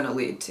think is going to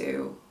lead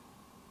to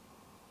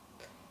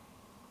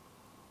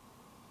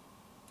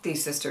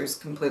these sisters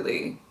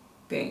completely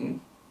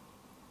being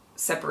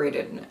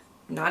separated and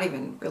not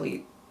even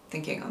really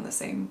thinking on the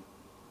same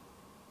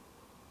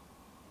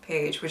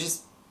page, which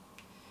is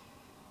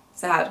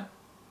sad.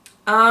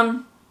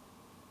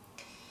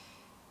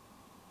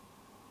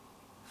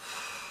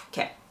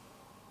 Okay.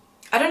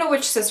 I don't know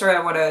which sister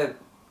I want to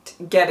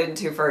get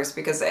into first,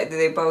 because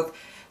they both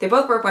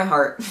broke my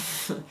heart.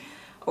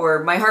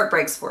 Or my heart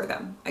breaks for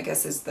them, I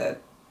guess is the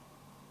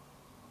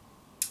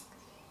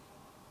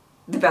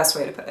best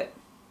way to put it.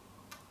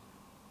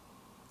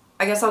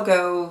 I guess I'll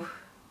go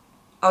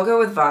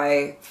with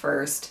Vi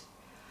first.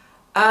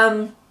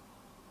 I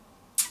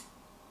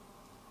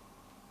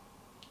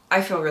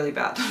feel really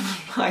bad.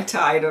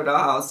 I don't know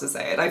how else to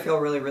say it. I feel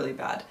really, really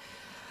bad.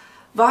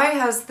 Vi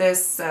has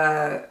this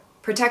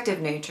protective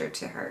nature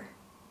to her.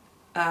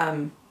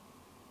 And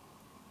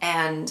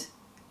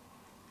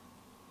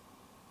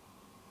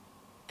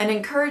an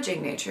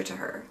encouraging nature to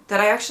her that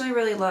I actually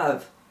really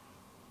love.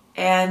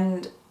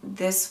 And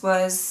this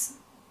was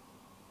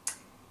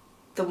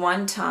the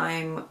one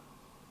time,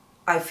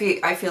 I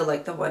feel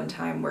like the one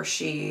time where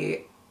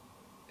she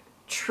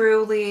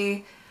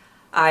truly,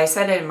 I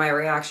said it in my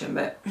reaction,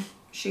 but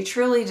she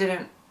truly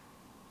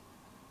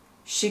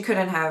she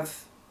couldn't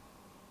have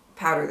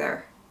Powder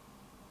there.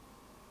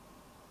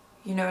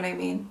 You know what I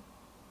mean?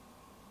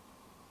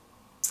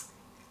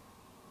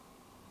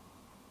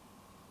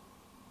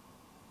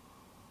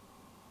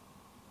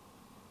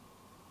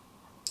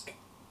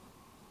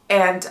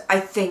 And I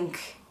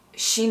think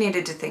she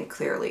needed to think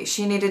clearly.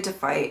 She needed to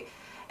fight,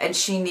 and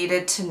she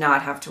needed to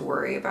not have to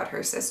worry about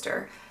her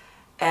sister.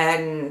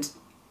 And,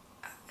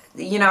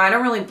 I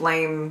don't really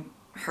blame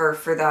her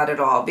for that at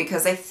all,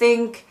 because I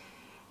think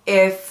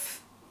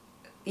if,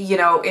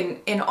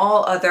 in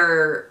all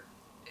other,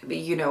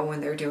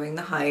 when they're doing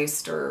the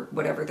heist or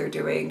whatever they're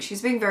doing,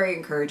 she's being very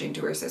encouraging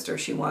to her sister.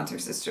 She wants her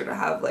sister to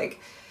have, like,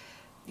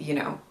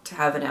 to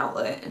have an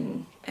outlet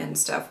and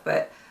stuff.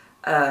 But,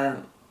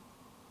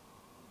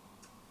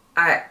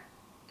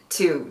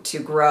 to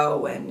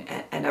grow and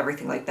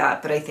everything like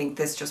that, but I think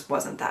this just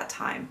wasn't that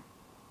time.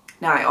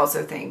 Now, I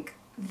also think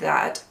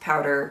that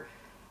Powder,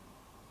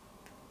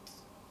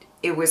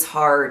 it was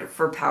hard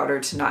for Powder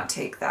to not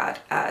take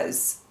that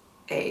as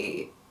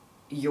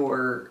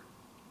you're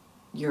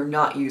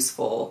not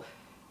useful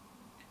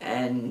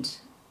and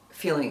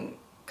feeling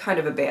kind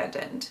of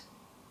abandoned.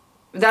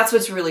 That's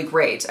what's really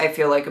great, I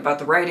feel like, about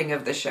the writing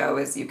of the show,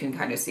 is you can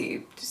kind of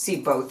see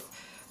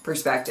both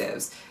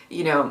perspectives.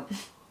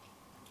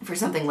 For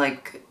something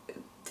like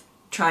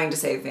trying to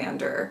save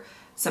Vander,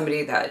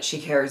 somebody that she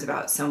cares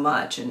about so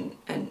much and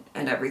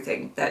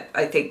everything, that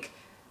I think,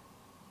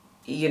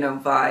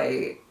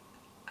 Vi,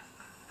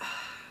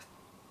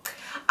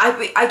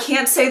 I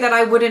can't say that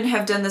I wouldn't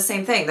have done the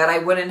same thing, that I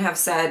wouldn't have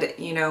said,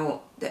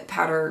 that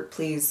Powder,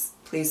 please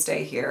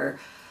stay here.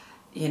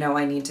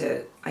 I need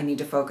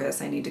to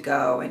focus. I need to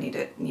go. I need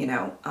to,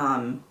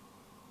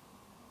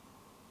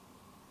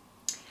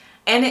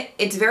 and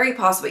it's very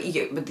possible,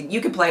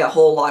 you could play a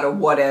whole lot of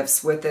what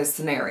ifs with this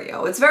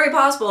scenario. It's very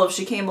possible if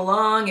she came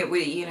along, it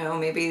would,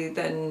 maybe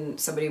then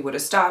somebody would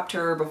have stopped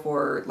her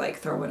before, like,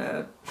 throwing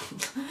a,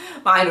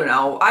 I don't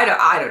know. I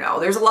don't know.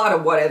 There's a lot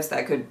of what ifs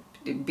that could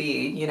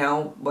be,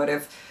 what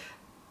if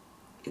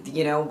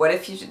You know, what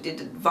if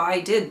Vi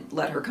did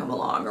let her come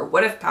along, or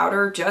what if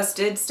Powder just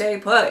did stay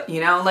put? You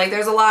know, like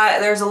there's a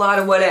lot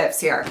of what ifs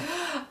here.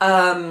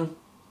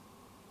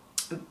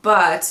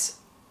 But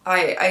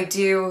I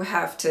do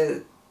have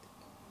to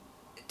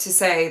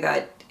say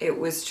that it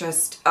was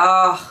just,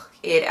 oh,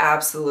 it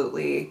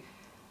absolutely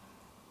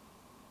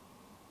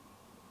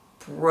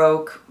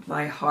broke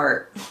my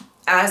heart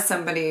as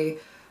somebody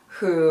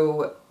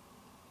who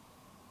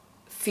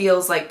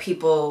feels like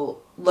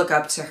people look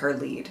up to her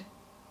lead,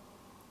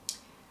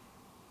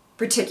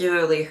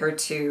 particularly her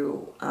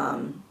two,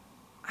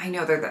 I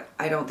know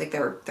I don't think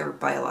they're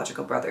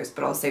biological brothers,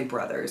 but I'll say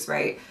brothers,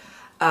 right?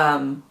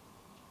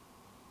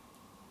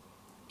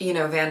 You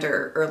know,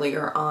 Vander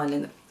earlier on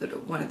in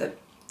one of the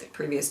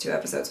previous 2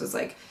 episodes was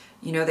like,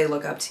 you know, they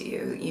look up to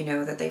you, you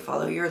know, that they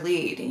follow your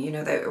lead, and you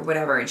know that, or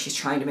whatever, and she's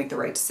trying to make the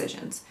right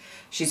decisions.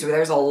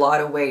 There's a lot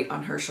of weight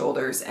on her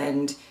shoulders,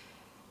 and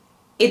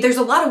there's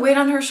a lot of weight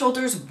on her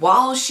shoulders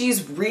while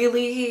she's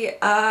really,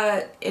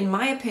 in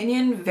my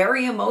opinion,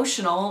 very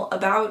emotional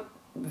about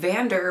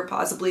Vander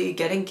possibly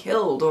getting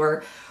killed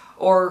or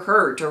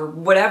hurt or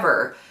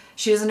whatever.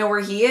 She doesn't know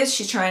where he is.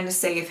 She's trying to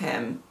save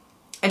him,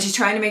 and she's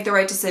trying to make the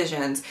right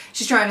decisions.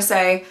 She's trying to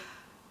say,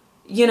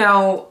 you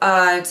know,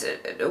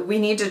 we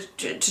need to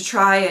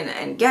try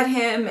and get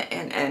him,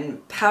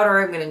 and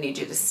Powder, I'm going to need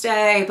you to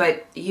stay.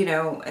 But, you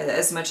know,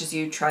 as much as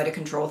you try to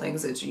control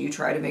things, as you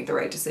try to make the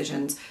right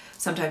decisions,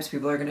 sometimes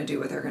people are going to do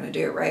what they're going to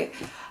do, right?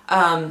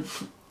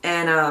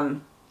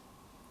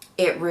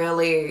 It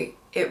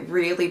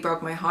really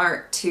broke my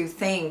heart to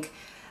think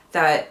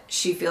that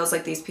she feels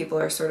like these people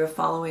are sort of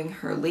following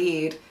her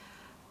lead,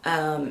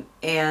 and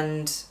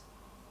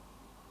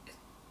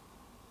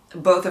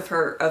both of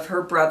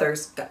her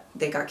brothers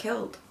got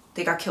killed.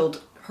 They got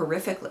killed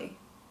horrifically.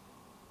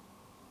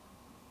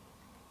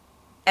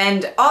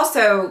 And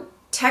also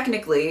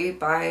technically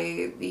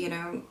by, you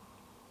know,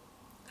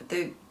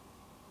 the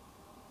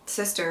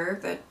sister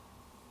that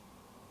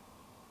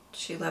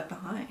she left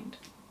behind.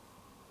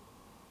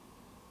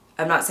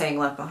 I'm not saying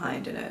left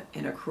behind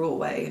in a cruel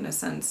way, in a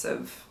sense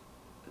of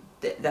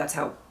that's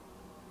how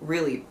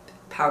really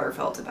Powder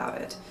felt about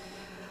it.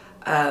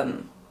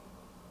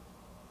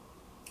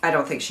 I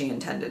don't think she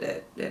intended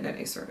it in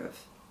any sort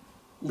of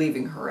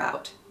leaving her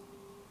out.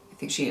 I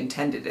think she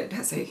intended it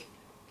as a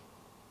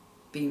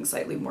being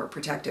slightly more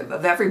protective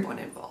of everyone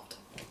involved.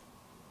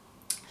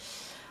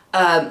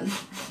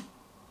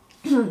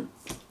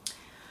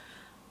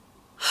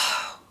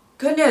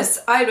 Goodness,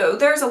 I know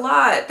there's a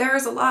lot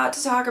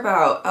to talk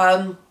about.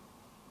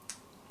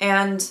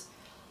 And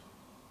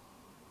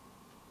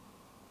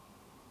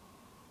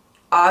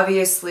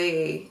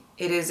obviously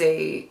it is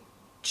a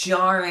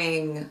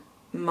jarring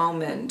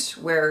moment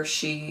where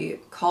she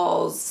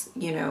calls,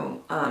 you know,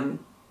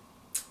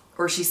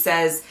 or she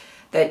says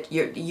that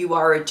you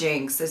are a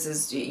jinx. This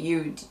is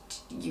you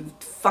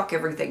fuck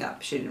everything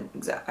up. She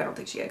didn't I don't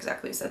think she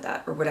exactly said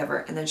that or whatever.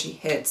 And then she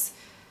hits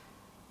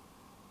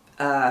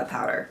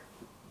Powder.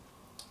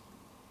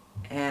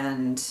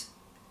 And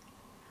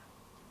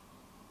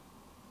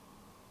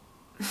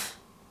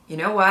you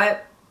know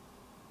what?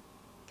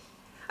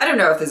 I don't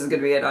know if this is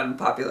going to be an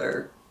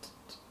unpopular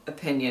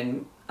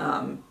opinion.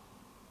 I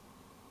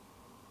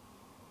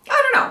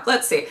don't know.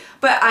 Let's see.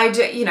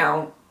 But you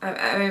know,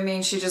 I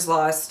mean, she just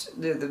lost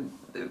the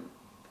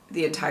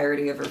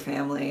entirety of her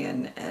family,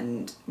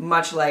 and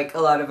much like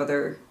a lot of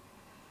other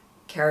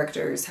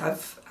characters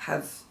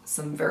have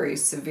some very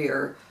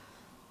severe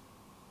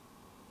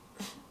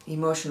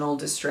emotional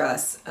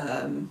distress.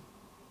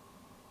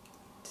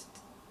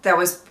 That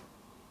was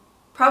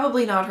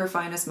probably not her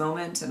finest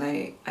moment, and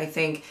I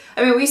think,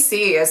 I mean, we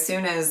see as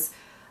soon as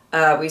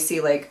we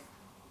see like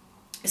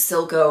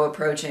Silco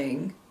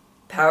approaching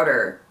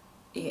Powder,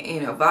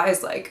 you know,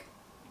 Vi's like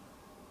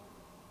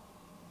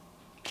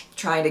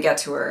trying to get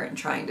to her and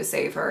trying to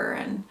save her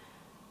and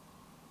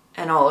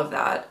all of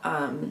that,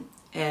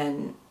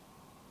 and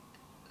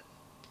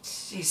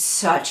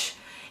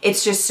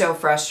it's just so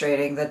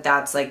frustrating that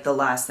that's like the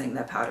last thing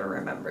that Powder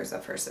remembers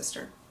of her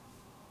sister.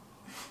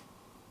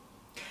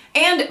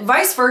 And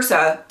vice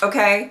versa,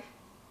 okay?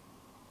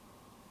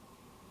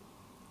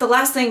 The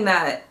last thing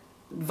that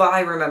Vi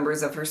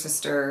remembers of her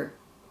sister,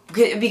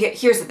 because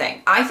here's the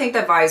thing, I think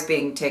that Vi is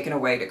being taken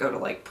away to go to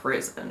like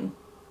prison.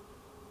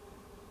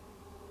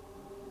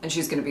 And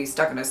she's gonna be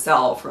stuck in a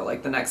cell for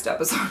like the next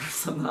episode or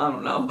something, I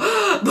don't know.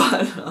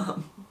 But,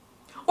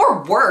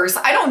 or worse,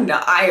 I don't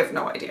know, I have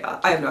no idea.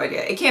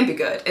 It can't be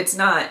good. It's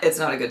not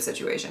a good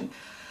situation.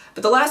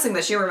 But the last thing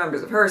that she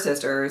remembers of her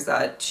sister is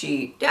that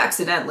she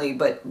accidentally,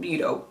 but you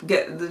know,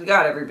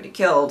 got everybody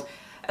killed.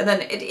 And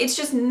then it's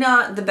just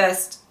not the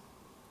best.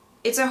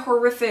 It's a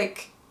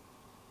horrific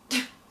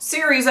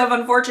series of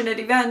unfortunate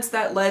events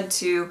that led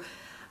to,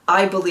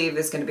 I believe,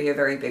 is going to be a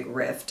very big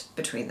rift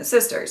between the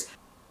sisters.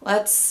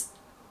 Let's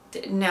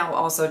now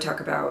also talk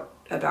about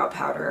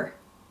Powder,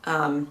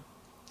 and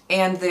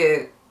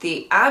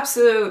the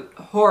absolute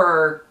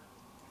horror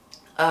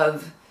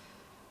of,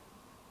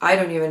 I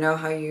don't even know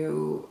how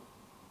you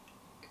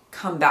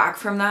come back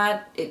from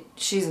that.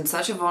 She's in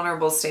such a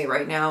vulnerable state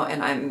right now,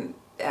 and I'm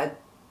at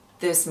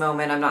this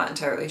moment, I'm not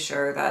entirely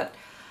sure that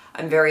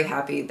I'm very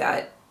happy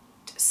that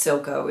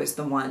Silco is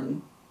the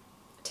one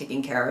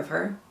taking care of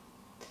her.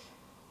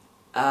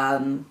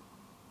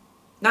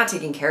 Not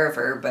taking care of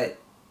her, but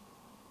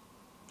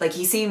like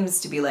he seems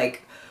to be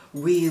like,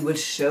 we would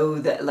show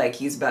that like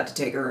he's about to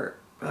take her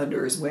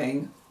under his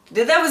wing.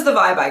 That was the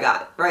vibe I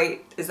got,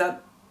 right?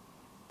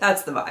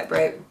 That's the vibe,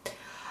 right?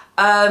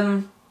 I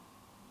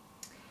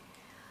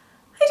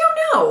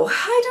don't know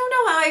how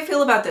I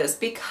feel about this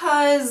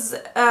because,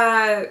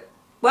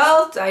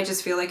 well, I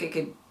just feel like it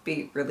could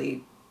be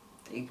really,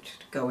 it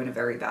could go in a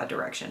very bad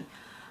direction.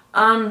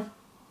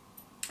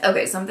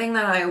 Okay, something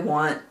that I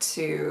want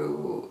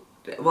to,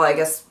 well, I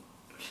guess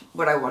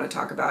what I want to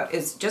talk about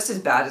is just as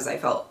bad as I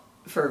felt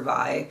for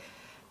Vi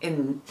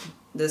in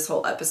this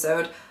whole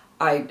episode.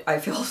 I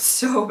feel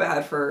so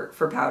bad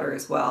for Powder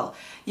as well.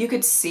 You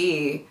could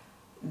see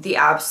the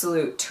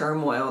absolute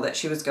turmoil that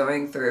she was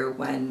going through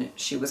when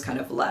she was kind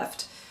of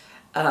left,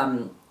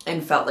 and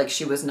felt like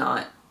she was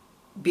not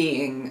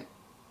being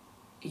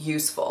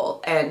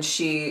useful. And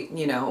she,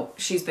 you know,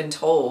 she's been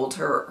told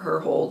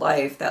her whole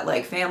life that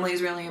like family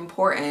is really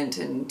important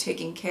and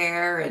taking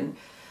care and,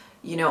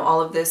 you know,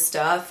 all of this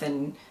stuff.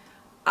 And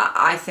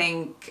I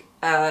think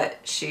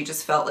she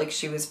just felt like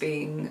she was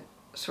being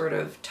sort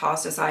of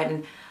tossed aside.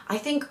 And I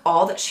think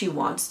all that she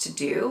wants to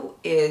do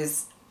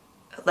is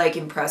like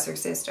impress her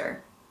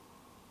sister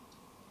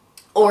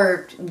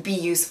or be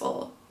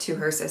useful to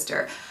her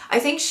sister. I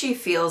think she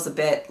feels a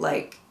bit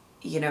like,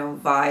 you know,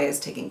 Vi has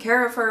taken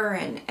care of her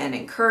and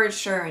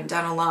encouraged her and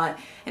done a lot,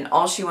 and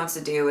all she wants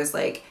to do is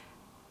like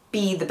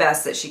be the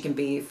best that she can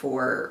be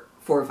for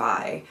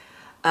Vi.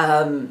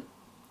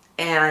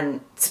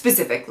 And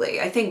specifically,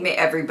 I think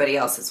everybody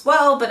else as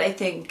well, but I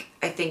think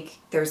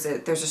there's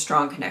a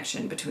strong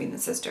connection between the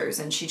sisters,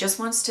 and she just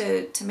wants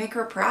to make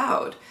her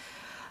proud.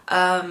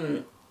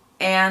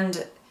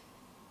 And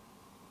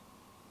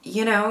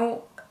you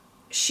know,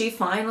 she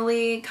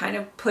finally kind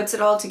of puts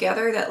it all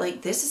together that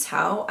like, this is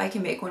how I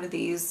can make one of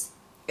these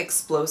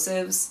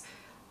explosives,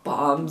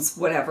 bombs,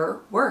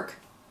 whatever, work.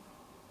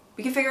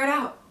 We can figure it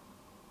out.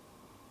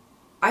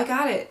 I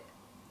got it.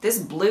 This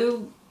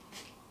blue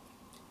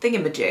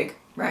thingamajig,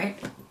 right?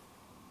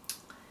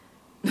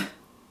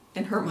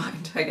 In her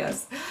mind, I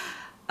guess.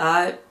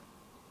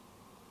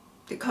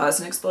 It caused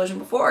an explosion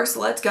before,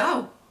 so let's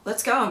go.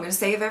 Let's go. I'm going to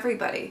save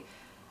everybody.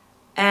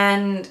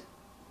 And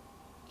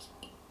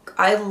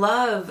I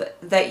love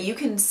that you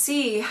can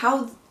see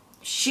how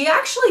she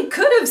actually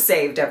could have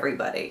saved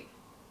everybody.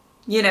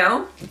 You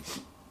know?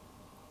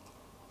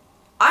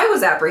 I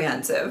was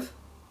apprehensive.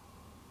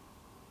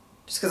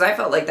 Just because I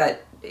felt like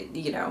that,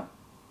 you know,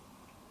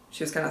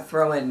 she was kind of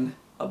throwing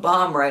a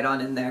bomb right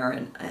on in there,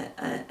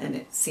 and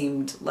it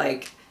seemed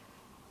like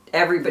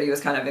everybody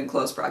was kind of in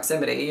close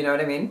proximity, you know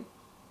what I mean?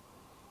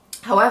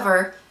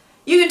 However,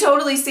 you can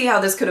totally see how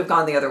this could have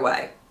gone the other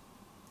way.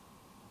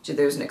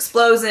 There's an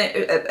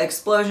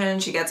explosion,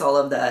 she gets all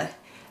of the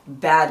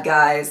bad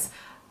guys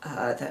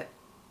that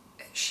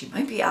she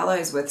might be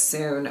allies with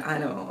soon. I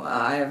don't know,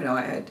 I have no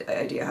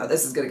idea how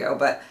this is gonna go,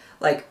 but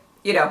like,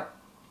 you know,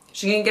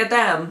 she can get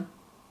them,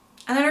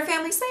 and then her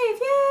family's safe,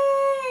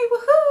 yay,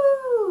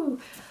 woohoo!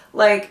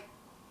 Like,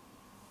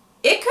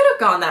 it could have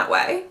gone that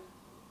way.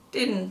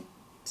 Didn't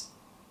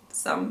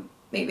some,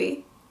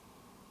 maybe,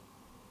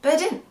 but it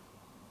didn't.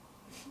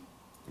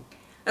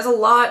 There's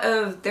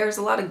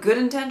a lot of good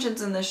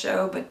intentions in this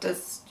show, but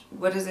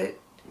what is it?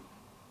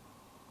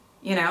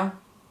 You know,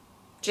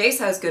 Jace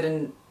has good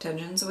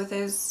intentions with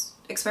his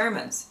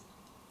experiments.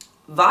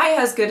 Vi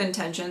has good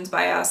intentions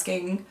by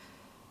asking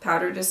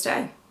Powder to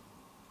stay.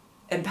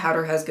 And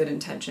Powder has good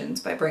intentions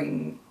by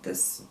bringing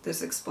this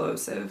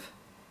explosive.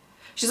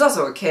 She's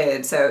also a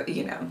kid, so,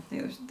 you know,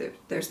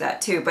 there's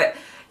that too. But,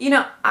 you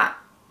know,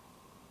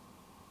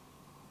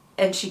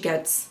 and she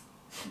gets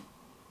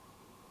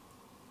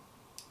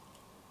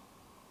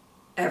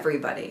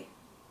everybody.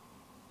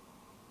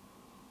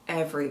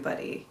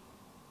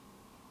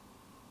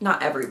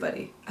 Not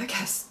everybody, I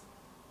guess.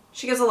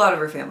 She gets a lot of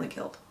her family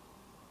killed.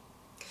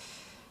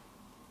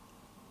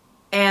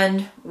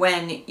 And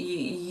when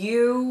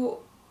you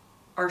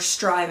are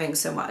striving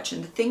so much,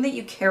 and the thing that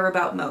you care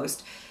about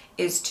most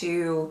is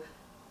to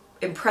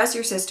impress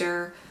your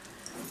sister,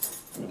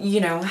 you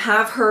know,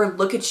 have her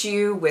look at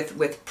you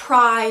with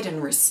pride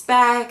and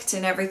respect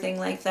and everything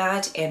like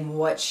that, and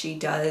what she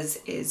does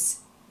is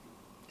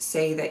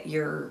say that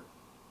you're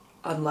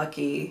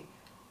unlucky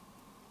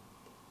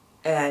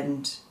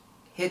and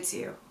hits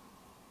you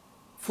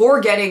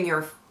for getting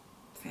your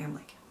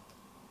family killed.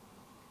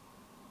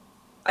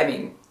 I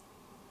mean,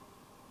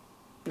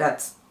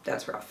 that's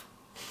rough.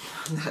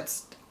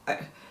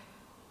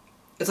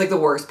 It's like the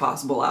worst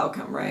possible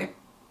outcome, right?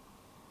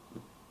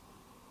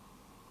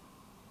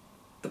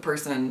 The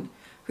person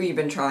who you've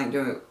been trying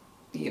to,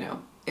 you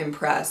know,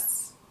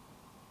 impress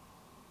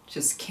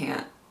just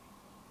can't,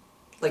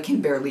 like,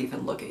 can barely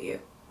even look at you.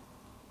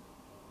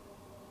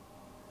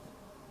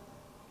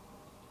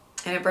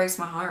 And it breaks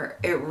my heart.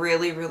 It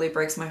really, really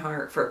breaks my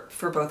heart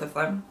for both of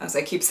them, as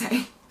I keep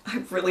saying.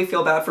 I really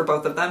feel bad for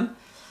both of them.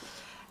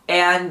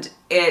 And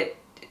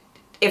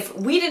if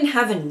we didn't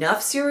have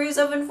enough series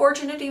of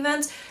unfortunate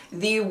events,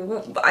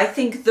 I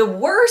think the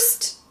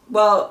worst,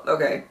 well,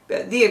 okay,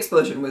 the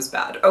explosion was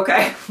bad,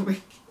 okay?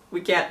 we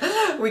can't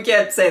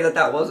say that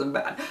that wasn't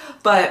bad.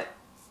 But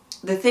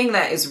the thing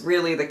that is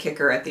really the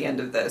kicker at the end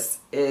of this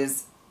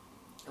is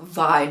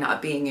Vi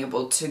not being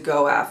able to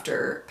go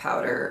after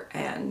Powder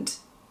and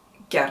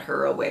get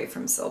her away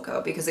from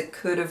Silco, because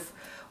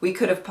we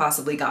could have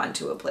possibly gotten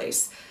to a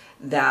place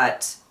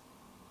that,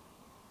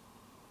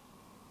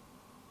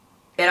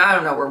 and I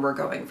don't know where we're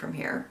going from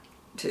here,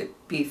 to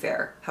be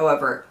fair.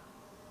 However,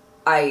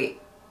 I'm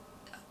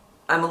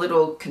a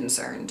little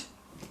concerned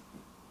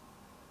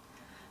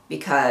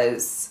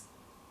because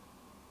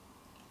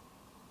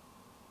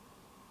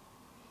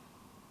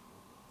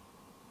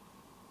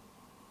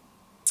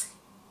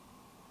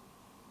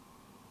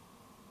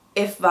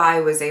if Vi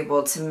was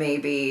able to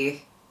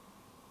maybe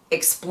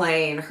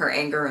explain her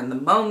anger in the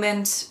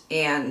moment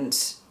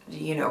and,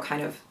 you know,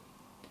 kind of,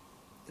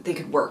 they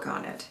could work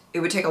on it. It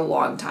would take a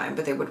long time,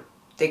 but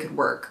they could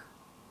work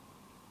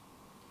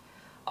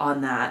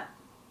on that.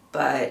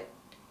 But,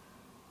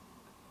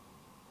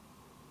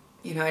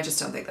 you know, I just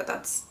don't think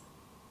it's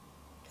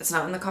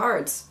not in the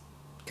cards.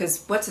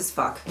 Because what's his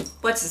fuck?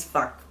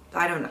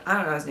 I don't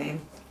know his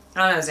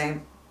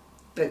name.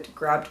 But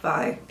grabbed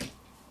Vi.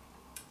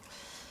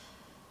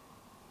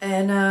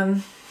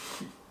 And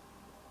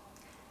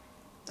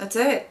that's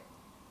it.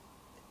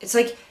 It's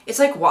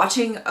like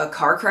watching a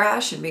car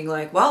crash and being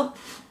like, well,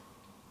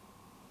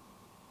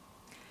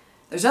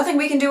 there's nothing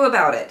we can do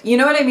about it. You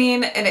know what I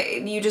mean?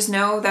 And you just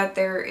know that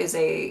there is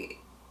a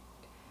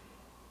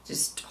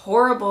just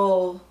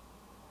horrible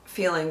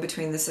feeling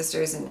between the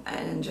sisters,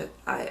 and just,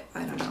 I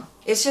don't know.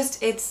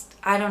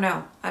 I don't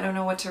know. I don't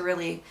know what to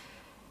really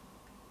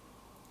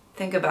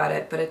think about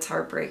it, but it's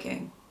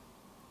heartbreaking.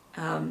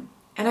 And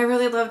I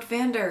really loved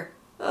Vander.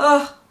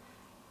 Ugh.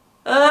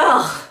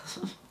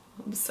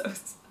 I'm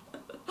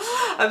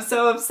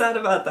so upset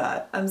about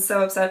that. I'm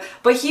so upset.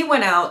 But he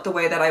went out the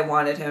way that I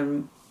wanted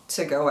him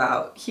to go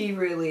out. He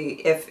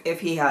really, if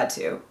he had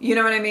to. You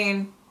know what I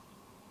mean?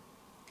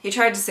 He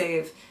tried to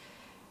save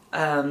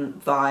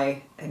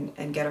Vi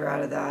and get her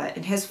out of that.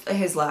 And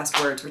his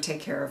last words were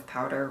take care of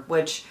Powder,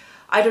 which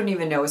I don't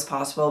even know is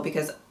possible,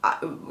 because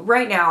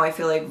right now I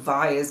feel like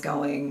Vi is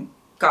going...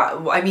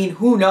 God, I mean,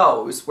 who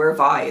knows where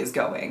Vi is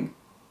going?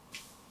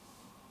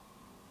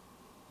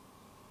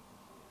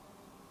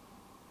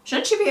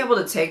 Shouldn't she be able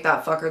to take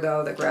that fucker,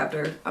 though, that grabbed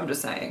her? I'm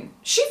just saying.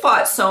 She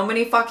fought so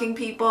many fucking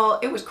people.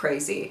 It was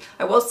crazy.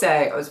 I will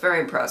say, I was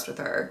very impressed with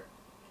her.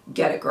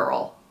 Get it,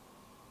 girl.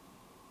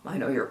 I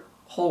know your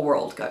whole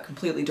world got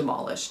completely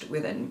demolished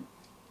within,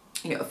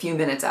 you know, a few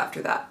minutes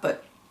after that,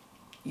 but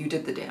you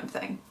did the damn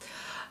thing.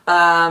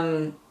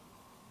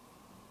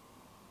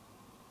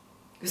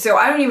 So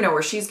I don't even know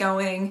where she's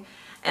going,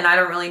 and I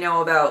don't really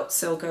know about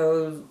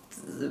Silco,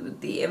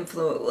 the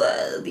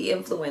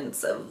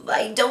influence of,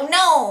 I don't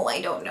know,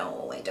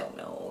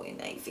 and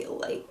I feel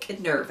like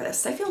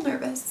nervous. I feel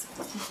nervous.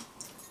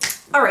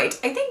 All right,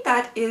 I think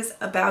that is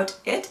about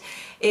it.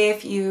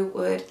 If you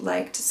would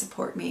like to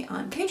support me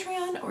on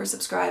Patreon or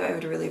subscribe, I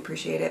would really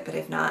appreciate it. But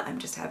if not, I'm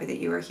just happy that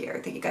you are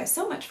here. Thank you guys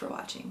so much for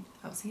watching.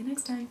 I will see you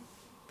next time.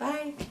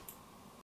 Bye.